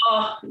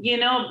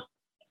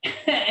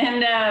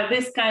 and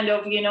this kind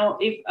of,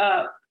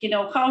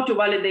 how to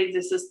validate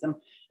the system.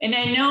 And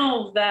I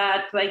know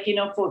that,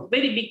 for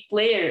very big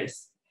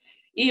players,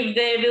 if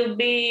there will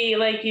be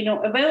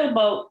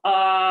available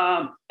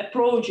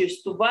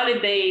approaches to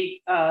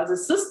validate the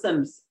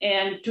systems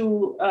and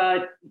to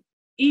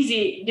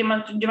easy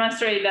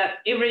demonstrate that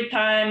every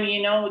time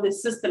the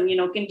system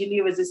can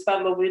deliver this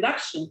level of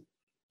reduction,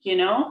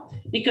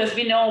 because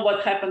we know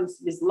what happens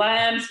with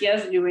lamps,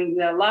 yes, during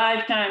their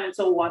lifetime and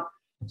so on.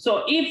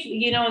 So if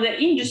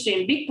the industry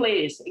and big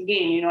players,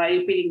 again, I'm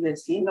repeating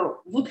this,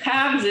 would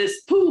have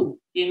this tool,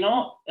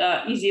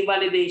 easy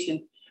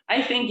validation,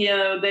 I think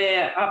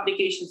the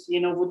applications,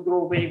 would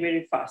grow very,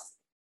 very fast,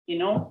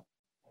 Do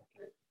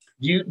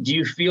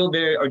you feel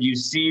there, or do you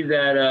see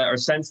that, or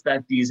sense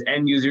that these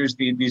end users,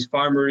 these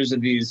farmers,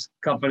 and these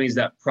companies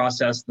that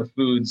process the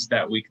foods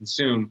that we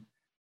consume,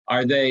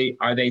 are they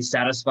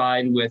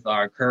satisfied with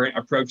our current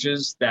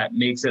approaches that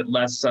makes it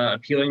less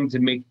appealing to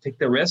take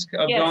the risk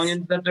of going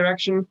into that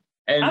direction?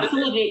 And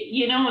absolutely,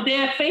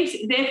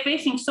 they're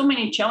facing so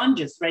many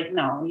challenges right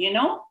now,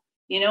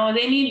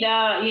 they need,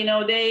 I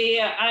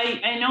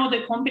know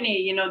the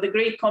company, the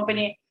great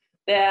company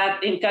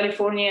that in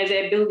California,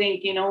 they're building,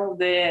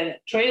 the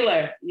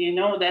trailer,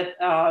 that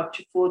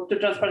for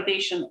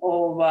transportation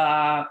of,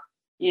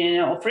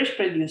 fresh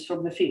produce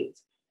from the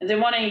fields. And they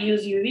want to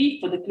use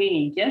UV for the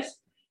cleaning, yes?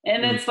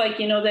 And it's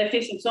they're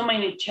facing so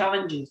many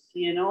challenges,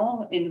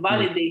 in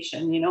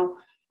validation,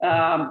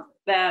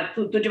 that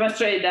to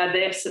demonstrate that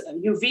this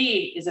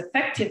UV is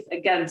effective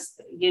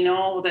against,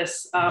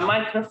 this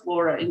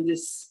microflora in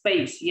this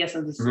space, yes,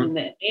 in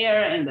the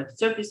air and the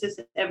surfaces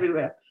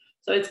everywhere.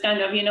 So it's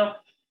kind of,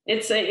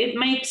 it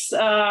makes,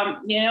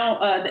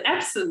 the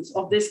absence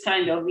of this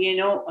kind of,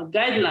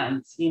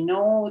 guidelines,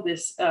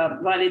 this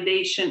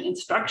validation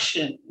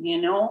instruction,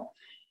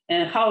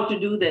 and how to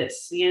do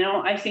this,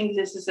 I think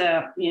this is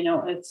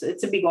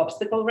it's a big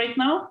obstacle right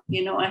now,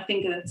 I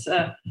think that's,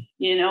 and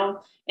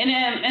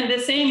the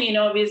same,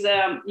 with,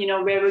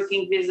 we're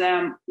working with,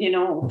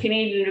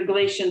 Canadian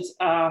regulations,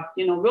 work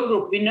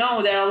group. We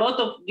know there are a lot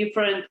of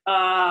different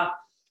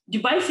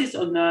devices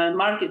on the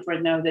market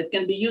right now that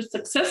can be used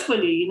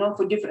successfully,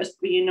 for different,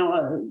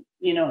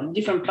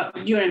 different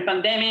during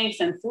pandemics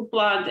and food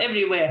plants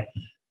everywhere.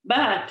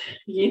 But,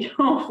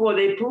 for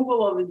the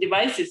approval of the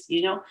devices,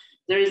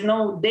 there is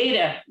no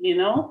data,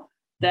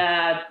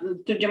 that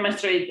to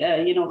demonstrate,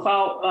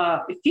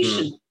 how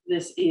efficient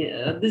this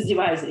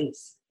device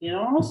is,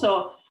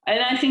 So,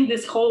 and I think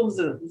this holds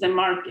the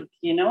market,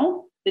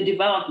 the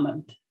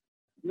development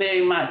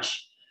very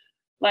much.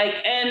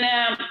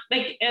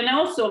 And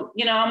also,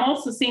 I'm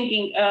also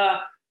thinking,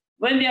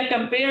 when we are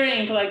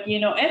comparing,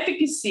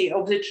 efficacy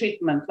of the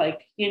treatment,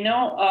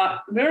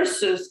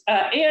 versus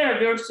air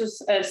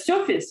versus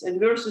surface and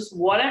versus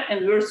water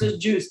and versus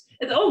juice,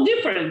 it's all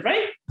different,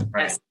 right?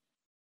 Right.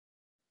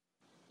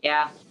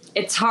 Yeah,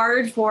 it's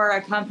hard for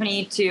a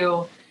company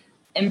to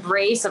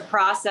embrace a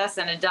process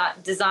and a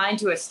design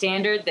to a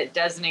standard that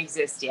doesn't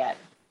exist yet.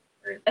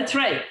 That's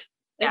right.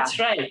 That's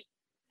right.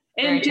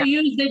 And to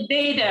use the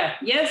data,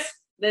 yes,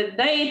 the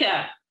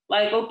data.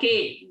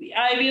 Okay,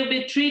 I will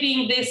be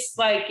treating this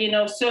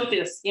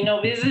surface,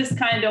 with this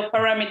kind of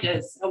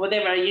parameters or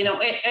whatever,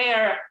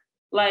 air,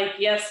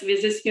 yes,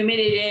 with this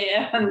humidity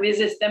and with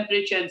this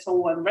temperature and so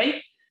on,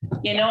 right?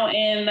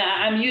 And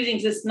I'm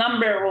using this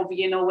number of,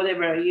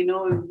 whatever,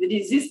 the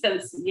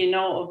resistance, of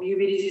UV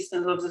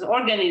resistance of this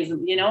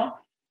organism,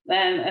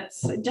 then it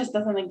just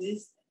doesn't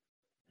exist.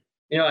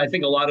 I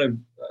think a lot of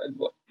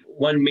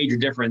one major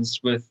difference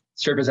with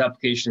surface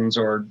applications,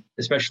 or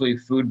especially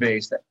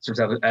food-based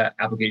surface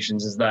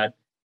applications, is that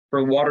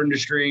for the water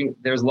industry,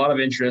 there's a lot of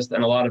interest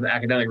and a lot of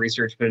academic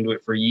research put into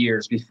it for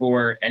years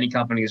before any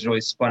company has really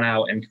spun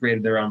out and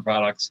created their own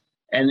products.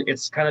 And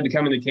it's kind of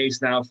becoming the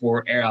case now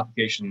for air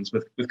applications,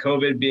 with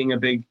COVID being a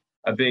big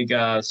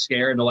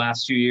scare in the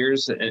last few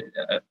years.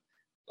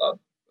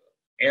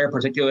 Air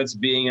particulates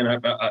being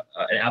an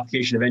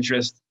application of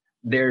interest.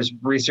 There's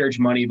research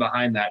money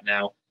behind that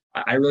now.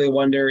 I really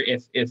wonder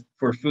if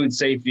for food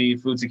safety,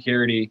 food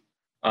security,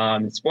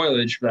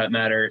 spoilage for that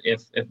matter,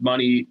 if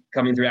money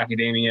coming through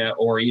academia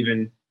or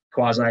even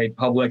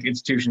quasi-public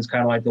institutions,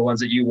 kind of like the ones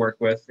that you work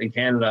with in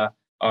Canada,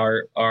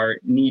 are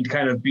need to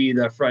kind of be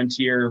the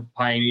frontier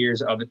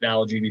pioneers of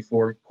technology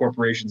before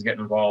corporations get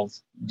involved.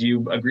 Do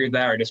you agree with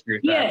that or disagree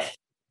with that? Yes,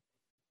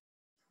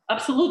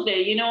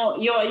 absolutely.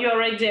 You're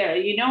right there.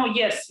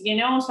 Yes.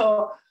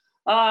 So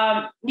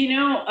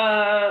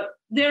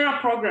there are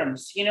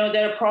programs.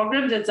 There are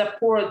programs that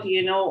support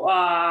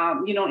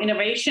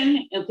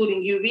innovation,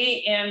 including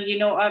UV. And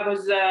I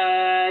was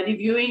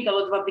reviewing a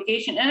lot of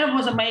applications, and I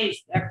was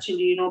amazed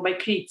actually, by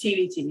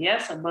creativity.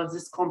 Yes, about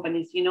these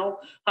companies.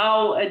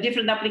 How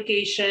different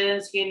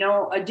applications,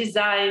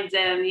 designs,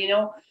 and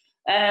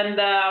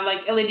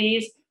like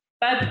LEDs.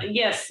 But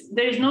yes,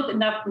 there is not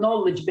enough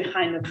knowledge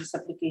behind this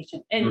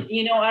application. And,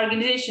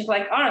 organizations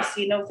like ours,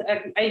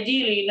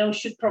 ideally,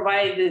 should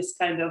provide this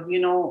kind of,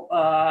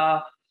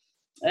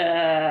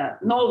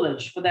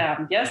 knowledge for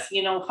them. Yes,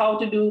 how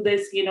to do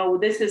this,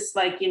 this is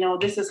like,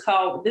 this is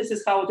how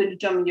to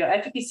determine your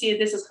efficacy.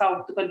 This is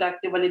how to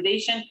conduct the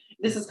validation.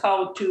 This is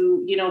how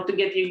to, to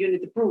get your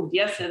unit approved.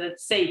 Yes, and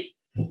it's safe.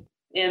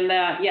 And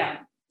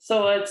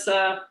so it's,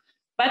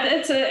 but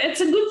it's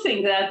a good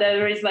thing that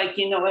there is like,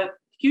 a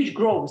huge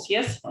growth,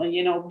 yes,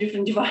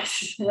 different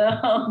devices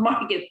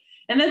market.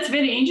 And that's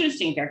very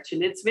interesting,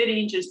 actually. It's very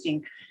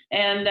interesting.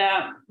 And,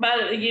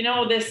 but,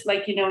 this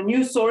like,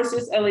 new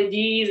sources,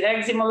 LEDs,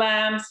 eczema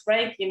lamps,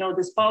 right?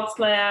 The pulse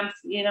lamps,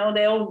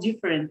 they're all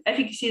different.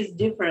 Efficacy is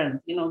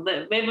different,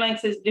 the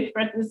wavelength is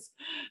different.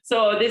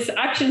 So this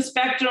action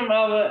spectrum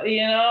of,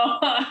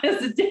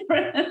 is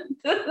different.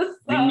 So,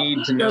 we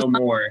need to know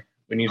more.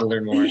 We need to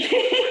learn more.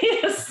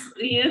 Yes,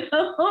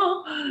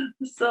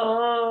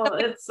 so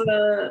it's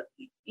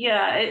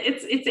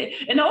it's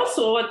and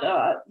also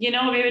we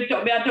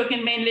are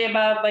talking mainly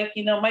about like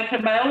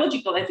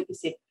microbiological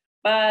efficacy,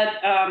 but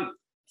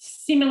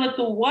similar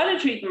to water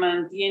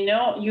treatment,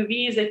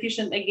 UV is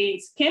efficient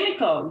against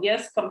chemical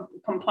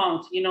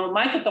compounds,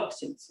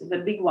 mycotoxins, the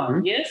big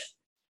one, yes,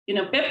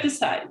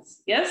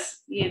 pesticides,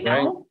 yes,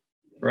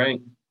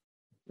 right,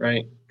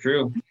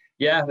 true,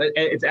 yeah.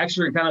 It's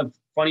actually kind of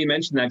funny you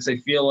mention that, because I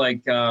feel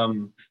like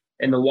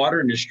in the water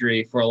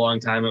industry for a long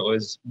time, it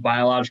was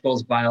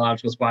biologicals.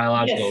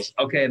 Yes.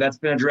 Okay, that's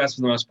been addressed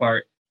for the most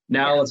part.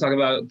 Now let's talk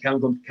about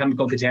chemical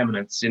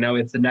contaminants.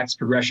 It's the next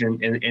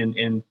progression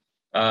in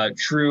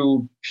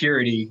true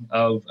purity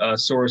of a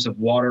source of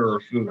water or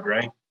food,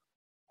 right?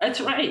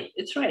 That's right.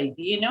 It's right.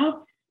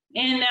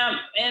 And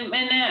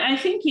I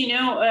think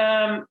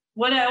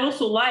what I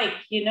also like,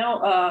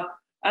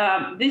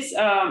 this.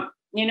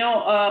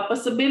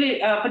 Possibility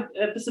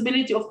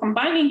of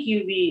combining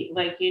UV,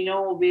 like,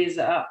 with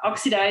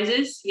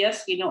oxidizers,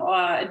 yes,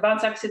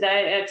 advanced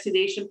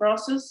oxidation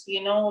process,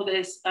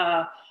 this,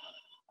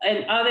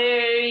 and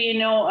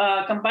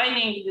other,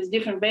 combining this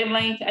different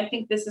wavelength. I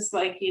think this is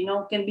like,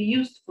 can be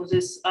used for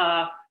this,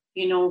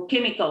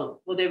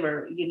 chemical,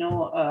 whatever,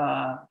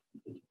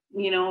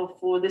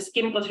 for this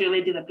chemicals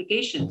related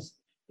applications,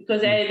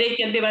 because they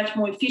can be much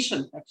more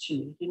efficient,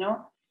 actually,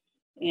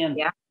 and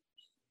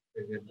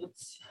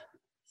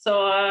so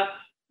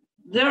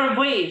there are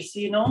ways,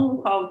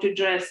 how to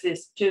address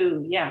this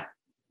too. Yeah.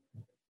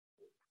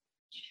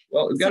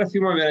 Well, we've got a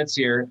few more minutes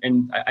here,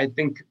 and I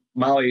think,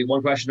 Molly,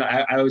 one question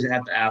I always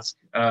have to ask,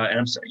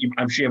 and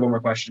I'm sure you have one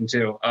more question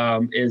too,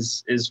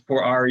 is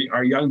for our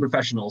young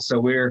professionals. So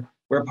we're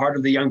part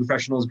of the young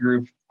professionals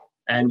group,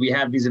 and we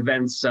have these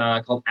events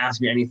called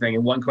Ask Me Anything.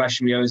 And one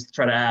question we always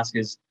try to ask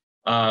is,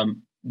 do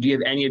you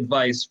have any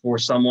advice for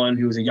someone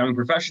who is a young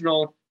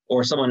professional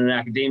or someone in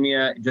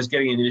academia just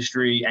getting in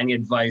industry, any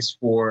advice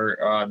for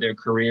their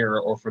career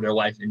or for their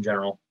life in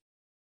general?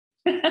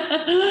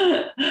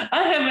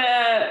 I have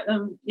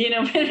a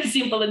very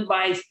simple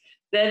advice,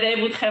 that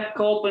they would have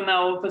co-op in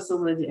our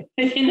facility,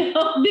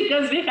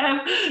 because we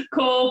have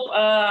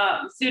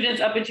co-op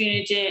students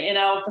opportunity in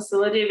our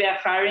facility. We are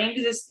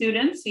hiring the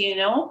students,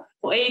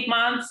 for 8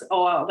 months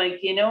or like,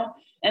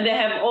 and they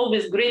have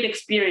always great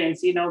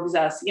experience, with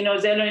us,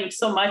 they're learning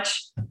so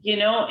much,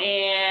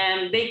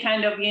 and they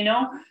kind of,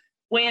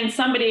 when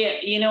somebody,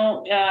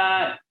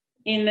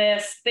 in the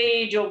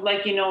stage of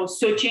like,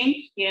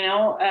 searching,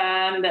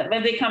 and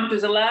when they come to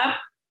the lab,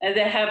 and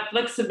they have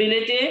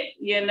flexibility,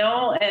 and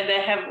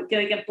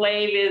they can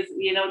play with,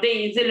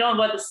 they learn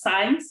what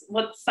science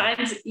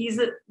is,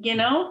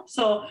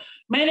 so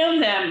many of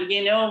them,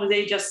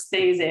 they just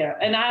stay there.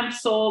 And I'm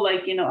so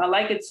like, I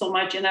like it so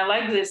much. And I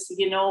like this,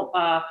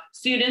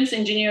 students,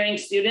 engineering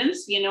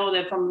students,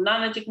 they're from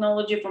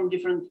nanotechnology, from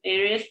different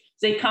areas.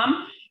 They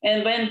come,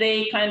 and when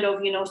they kind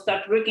of,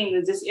 start working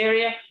with this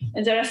area,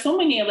 and there are so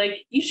many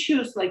like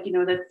issues, like,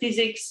 the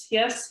physics,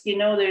 yes,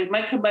 there's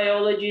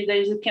microbiology,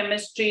 there's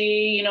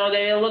chemistry,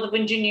 there are a lot of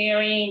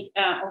engineering,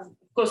 of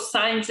course,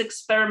 science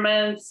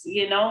experiments,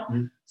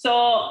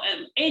 So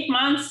 8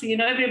 months,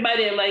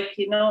 everybody like,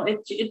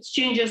 it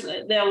changes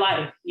their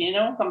life,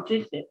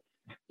 completely,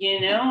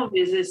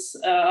 with this,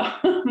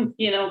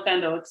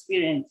 kind of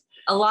experience.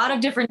 A lot of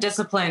different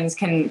disciplines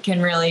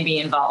can really be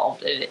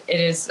involved. It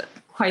is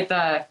quite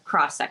the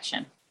cross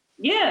section.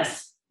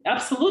 Yes,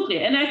 absolutely.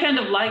 And I kind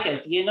of like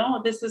it,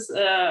 this is,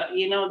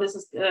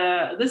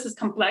 this is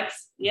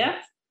complex. Yeah.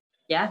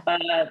 Yeah.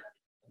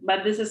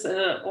 But this is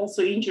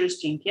also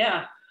interesting.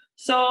 Yeah.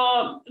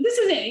 So this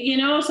is,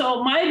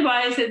 so my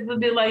advice, it would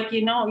be like,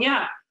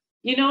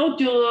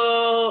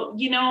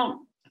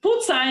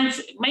 food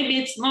science, maybe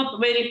it's not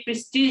very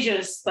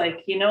prestigious,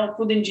 like,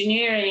 food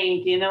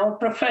engineering,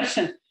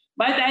 profession.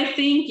 But I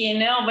think,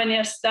 when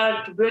you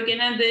start working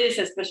on this,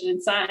 especially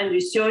in science and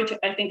research,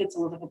 I think it's a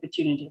lot of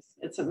opportunities.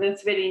 It's a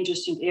very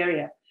interesting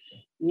area,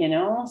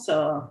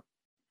 so.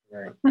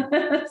 Right.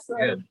 So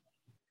Good.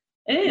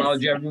 it is. Well,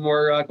 do you have any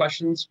more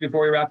questions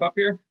before we wrap up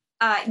here?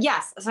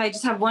 Yes. So I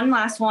just have one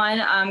last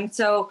one.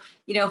 So,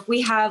 if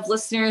we have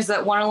listeners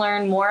that want to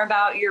learn more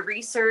about your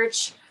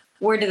research,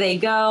 where do they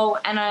go?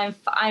 And I'm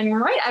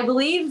right, I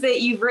believe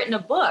that you've written a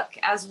book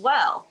as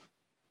well.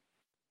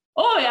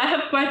 Oh, yeah, I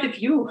have quite a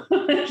few,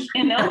 I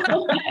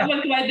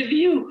have quite a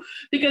few,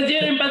 because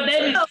during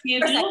pandemics,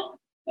 during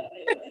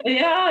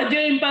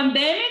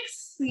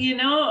pandemics, you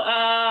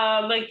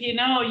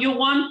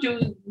want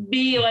to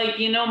be like,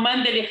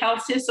 mentally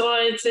healthy. So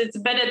it's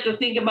better to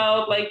think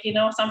about like,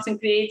 something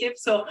creative.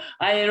 So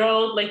I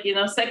wrote like,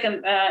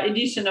 second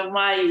edition of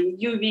my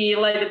UV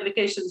light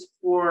applications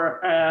for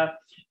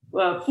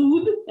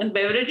food and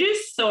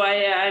beverages. So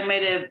I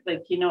made it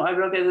like, I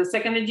wrote it as a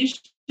second edition.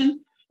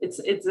 It's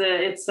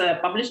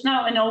published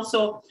now. And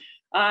also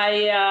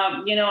I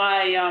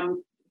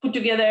put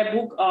together a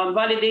book on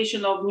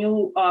validation of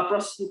new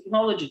processing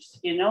technologies,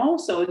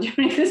 so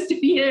during these 2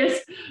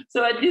 years,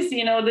 so at least,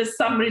 there's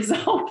some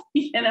result,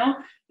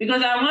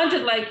 because I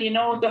wanted like,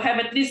 to have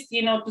at least,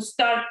 to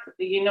start,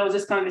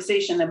 this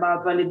conversation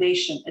about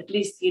validation, at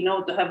least,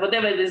 to have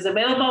whatever is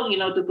available,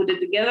 to put it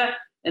together.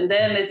 And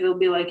then it will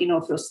be like,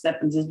 first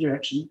step in this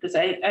direction, because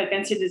I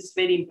can see this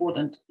very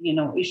important,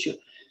 issue.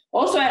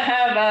 Also, I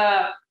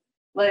have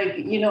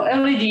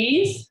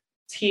LEDs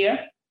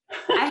here.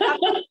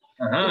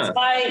 It's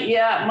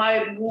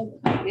my book.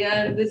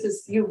 Yeah, this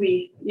is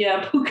UV.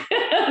 Yeah, book.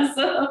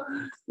 So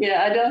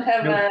I don't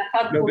have a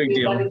hard no big copy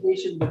deal.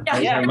 validation book.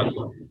 Yeah.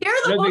 No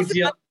big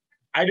deal.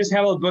 I just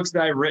have all the books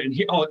that I've written.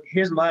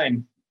 Here's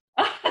mine.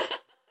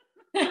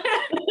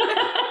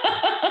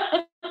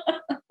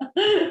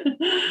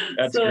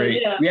 That's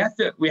great. Yeah.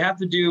 We have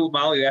to do,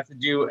 Molly, we have to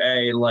do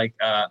a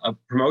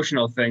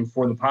promotional thing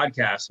for the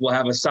podcast. We'll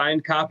have a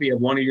signed copy of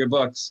one of your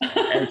books.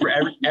 And for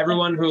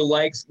everyone who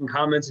likes and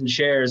comments and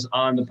shares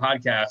on the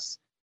podcast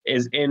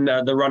is in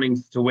the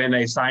running to win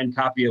a signed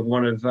copy of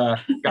one of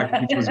Dr.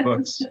 Koutchma's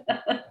books.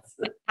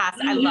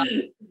 I love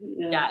it.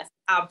 Yes,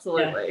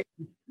 absolutely.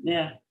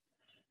 Yeah.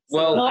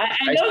 Well,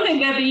 I don't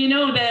think that,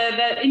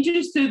 the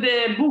interest to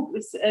the book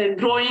is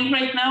growing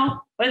right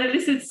now, but at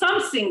least it's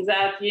something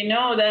that,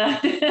 that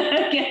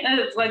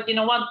it's like,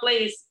 one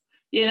place,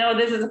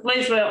 this is a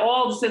place where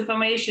all this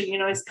information,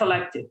 is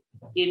collected,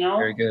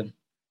 Very good.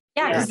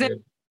 Yeah, because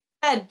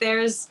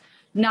there's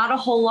not a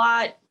whole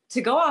lot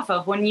to go off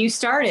of when you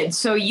started.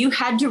 So you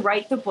had to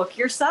write the book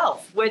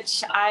yourself,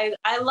 which I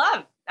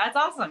love. That's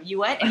awesome.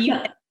 You went and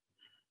you...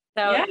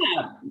 So,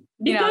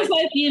 because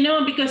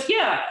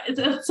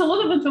it's a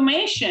lot of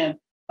information,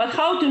 but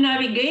how to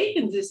navigate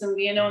in this and,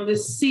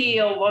 this sea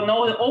of an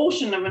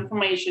ocean of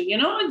information,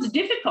 it's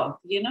difficult,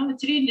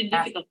 it's really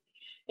difficult.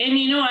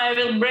 And, I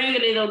will brag a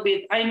little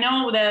bit. I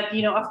know that,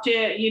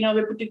 after,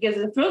 we put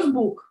together the first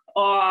book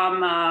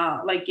on,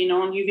 on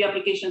UV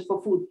applications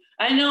for food,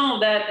 I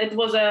know that it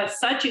was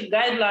such a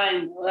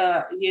guideline,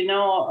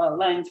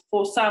 line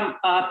for some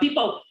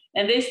people.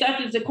 And they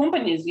started the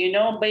companies,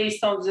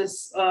 based on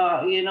this,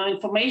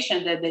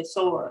 information that they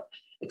saw,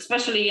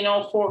 especially,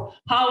 for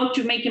how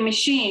to make a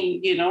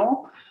machine,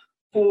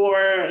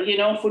 for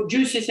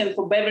juices and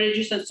for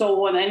beverages and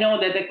so on. I know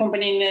that the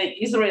company in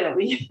Israel,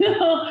 the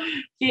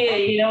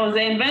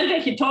inventor,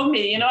 he told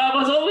me, I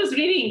was always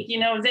reading,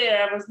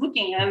 there, I was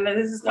looking, and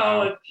this is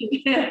how,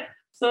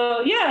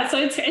 so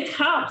it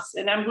helps,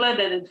 and I'm glad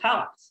that it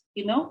helps,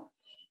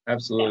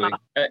 Absolutely.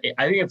 Yeah.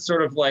 I think it's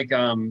sort of like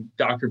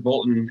Dr.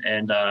 Bolton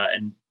and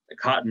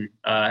Cotton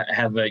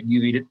have a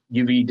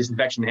UV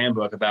disinfection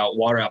handbook about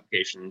water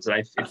applications.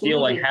 And I feel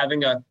like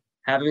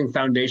having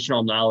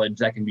foundational knowledge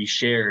that can be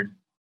shared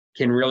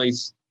can really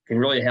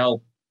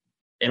help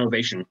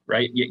innovation,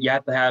 right? You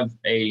have to have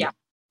a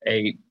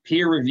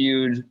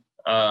peer-reviewed,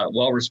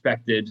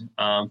 well-respected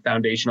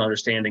foundational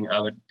understanding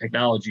of a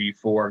technology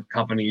for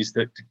companies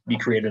to be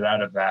created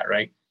out of that,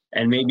 right?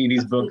 And maybe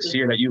these books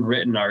here that you've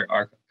written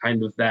are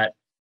kind of that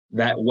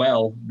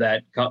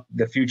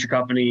the future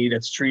company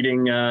that's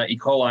treating E.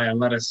 coli on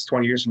lettuce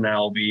 20 years from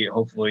now will be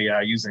hopefully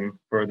using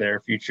for their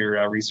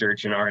future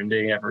research and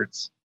R&D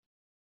efforts.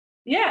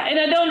 Yeah, and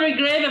I don't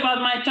regret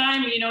about my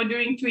time,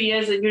 during 2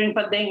 years during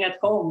pandemic at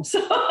home. So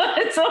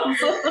it's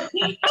also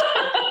the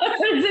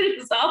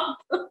result.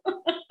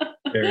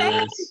 There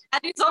it is. I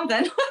do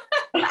something.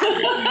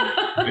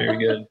 Very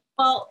good.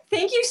 Well,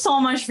 thank you so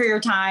much for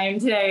your time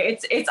today.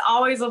 It's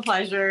always a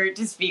pleasure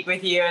to speak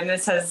with you, and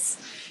this has,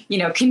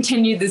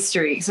 continued the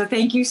streak. So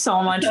thank you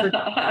so much for.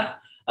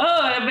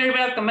 Oh, you're very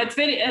welcome. It's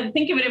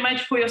thank you very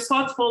much for your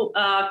thoughtful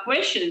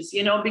questions,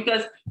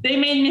 because they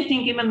made me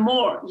think even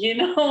more,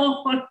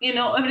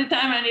 every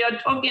time when you're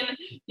talking,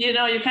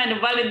 you kind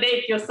of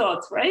validate your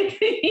thoughts, right?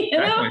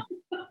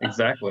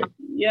 Exactly.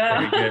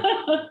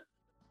 Yeah.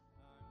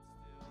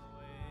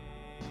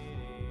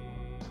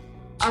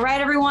 All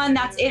right, everyone,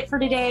 that's it for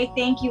today.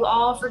 Thank you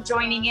all for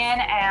joining in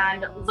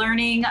and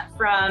learning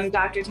from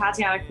Dr.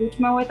 Tatiana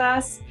Koutchma with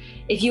us.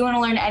 If you want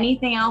to learn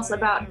anything else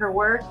about her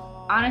work,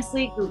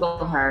 honestly,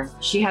 Google her.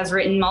 She has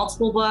written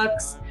multiple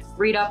books,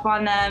 read up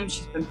on them.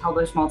 She's been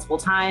published multiple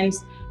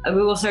times. A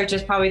Google search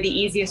is probably the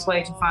easiest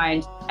way to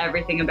find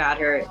everything about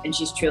her, and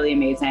she's truly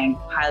amazing.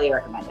 Highly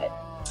recommend it.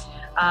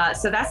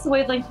 So that's the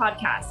Wavelength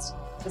Podcast.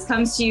 This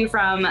comes to you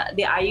from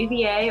the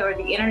IUVA, or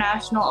the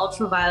International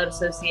Ultraviolet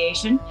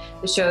Association.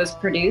 The show is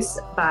produced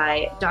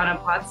by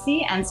Donna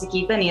Pozzi and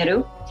Sakita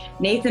Niru.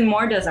 Nathan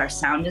Moore does our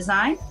sound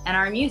design, and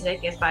our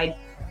music is by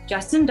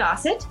Justin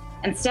Dossett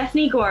and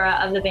Stephanie Gora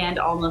of the band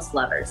Almost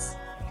Lovers.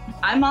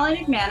 I'm Molly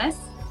McManus.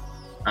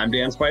 I'm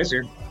Dan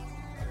Spicer.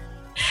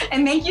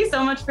 And thank you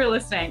so much for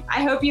listening.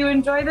 I hope you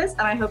enjoy this,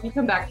 and I hope you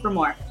come back for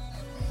more.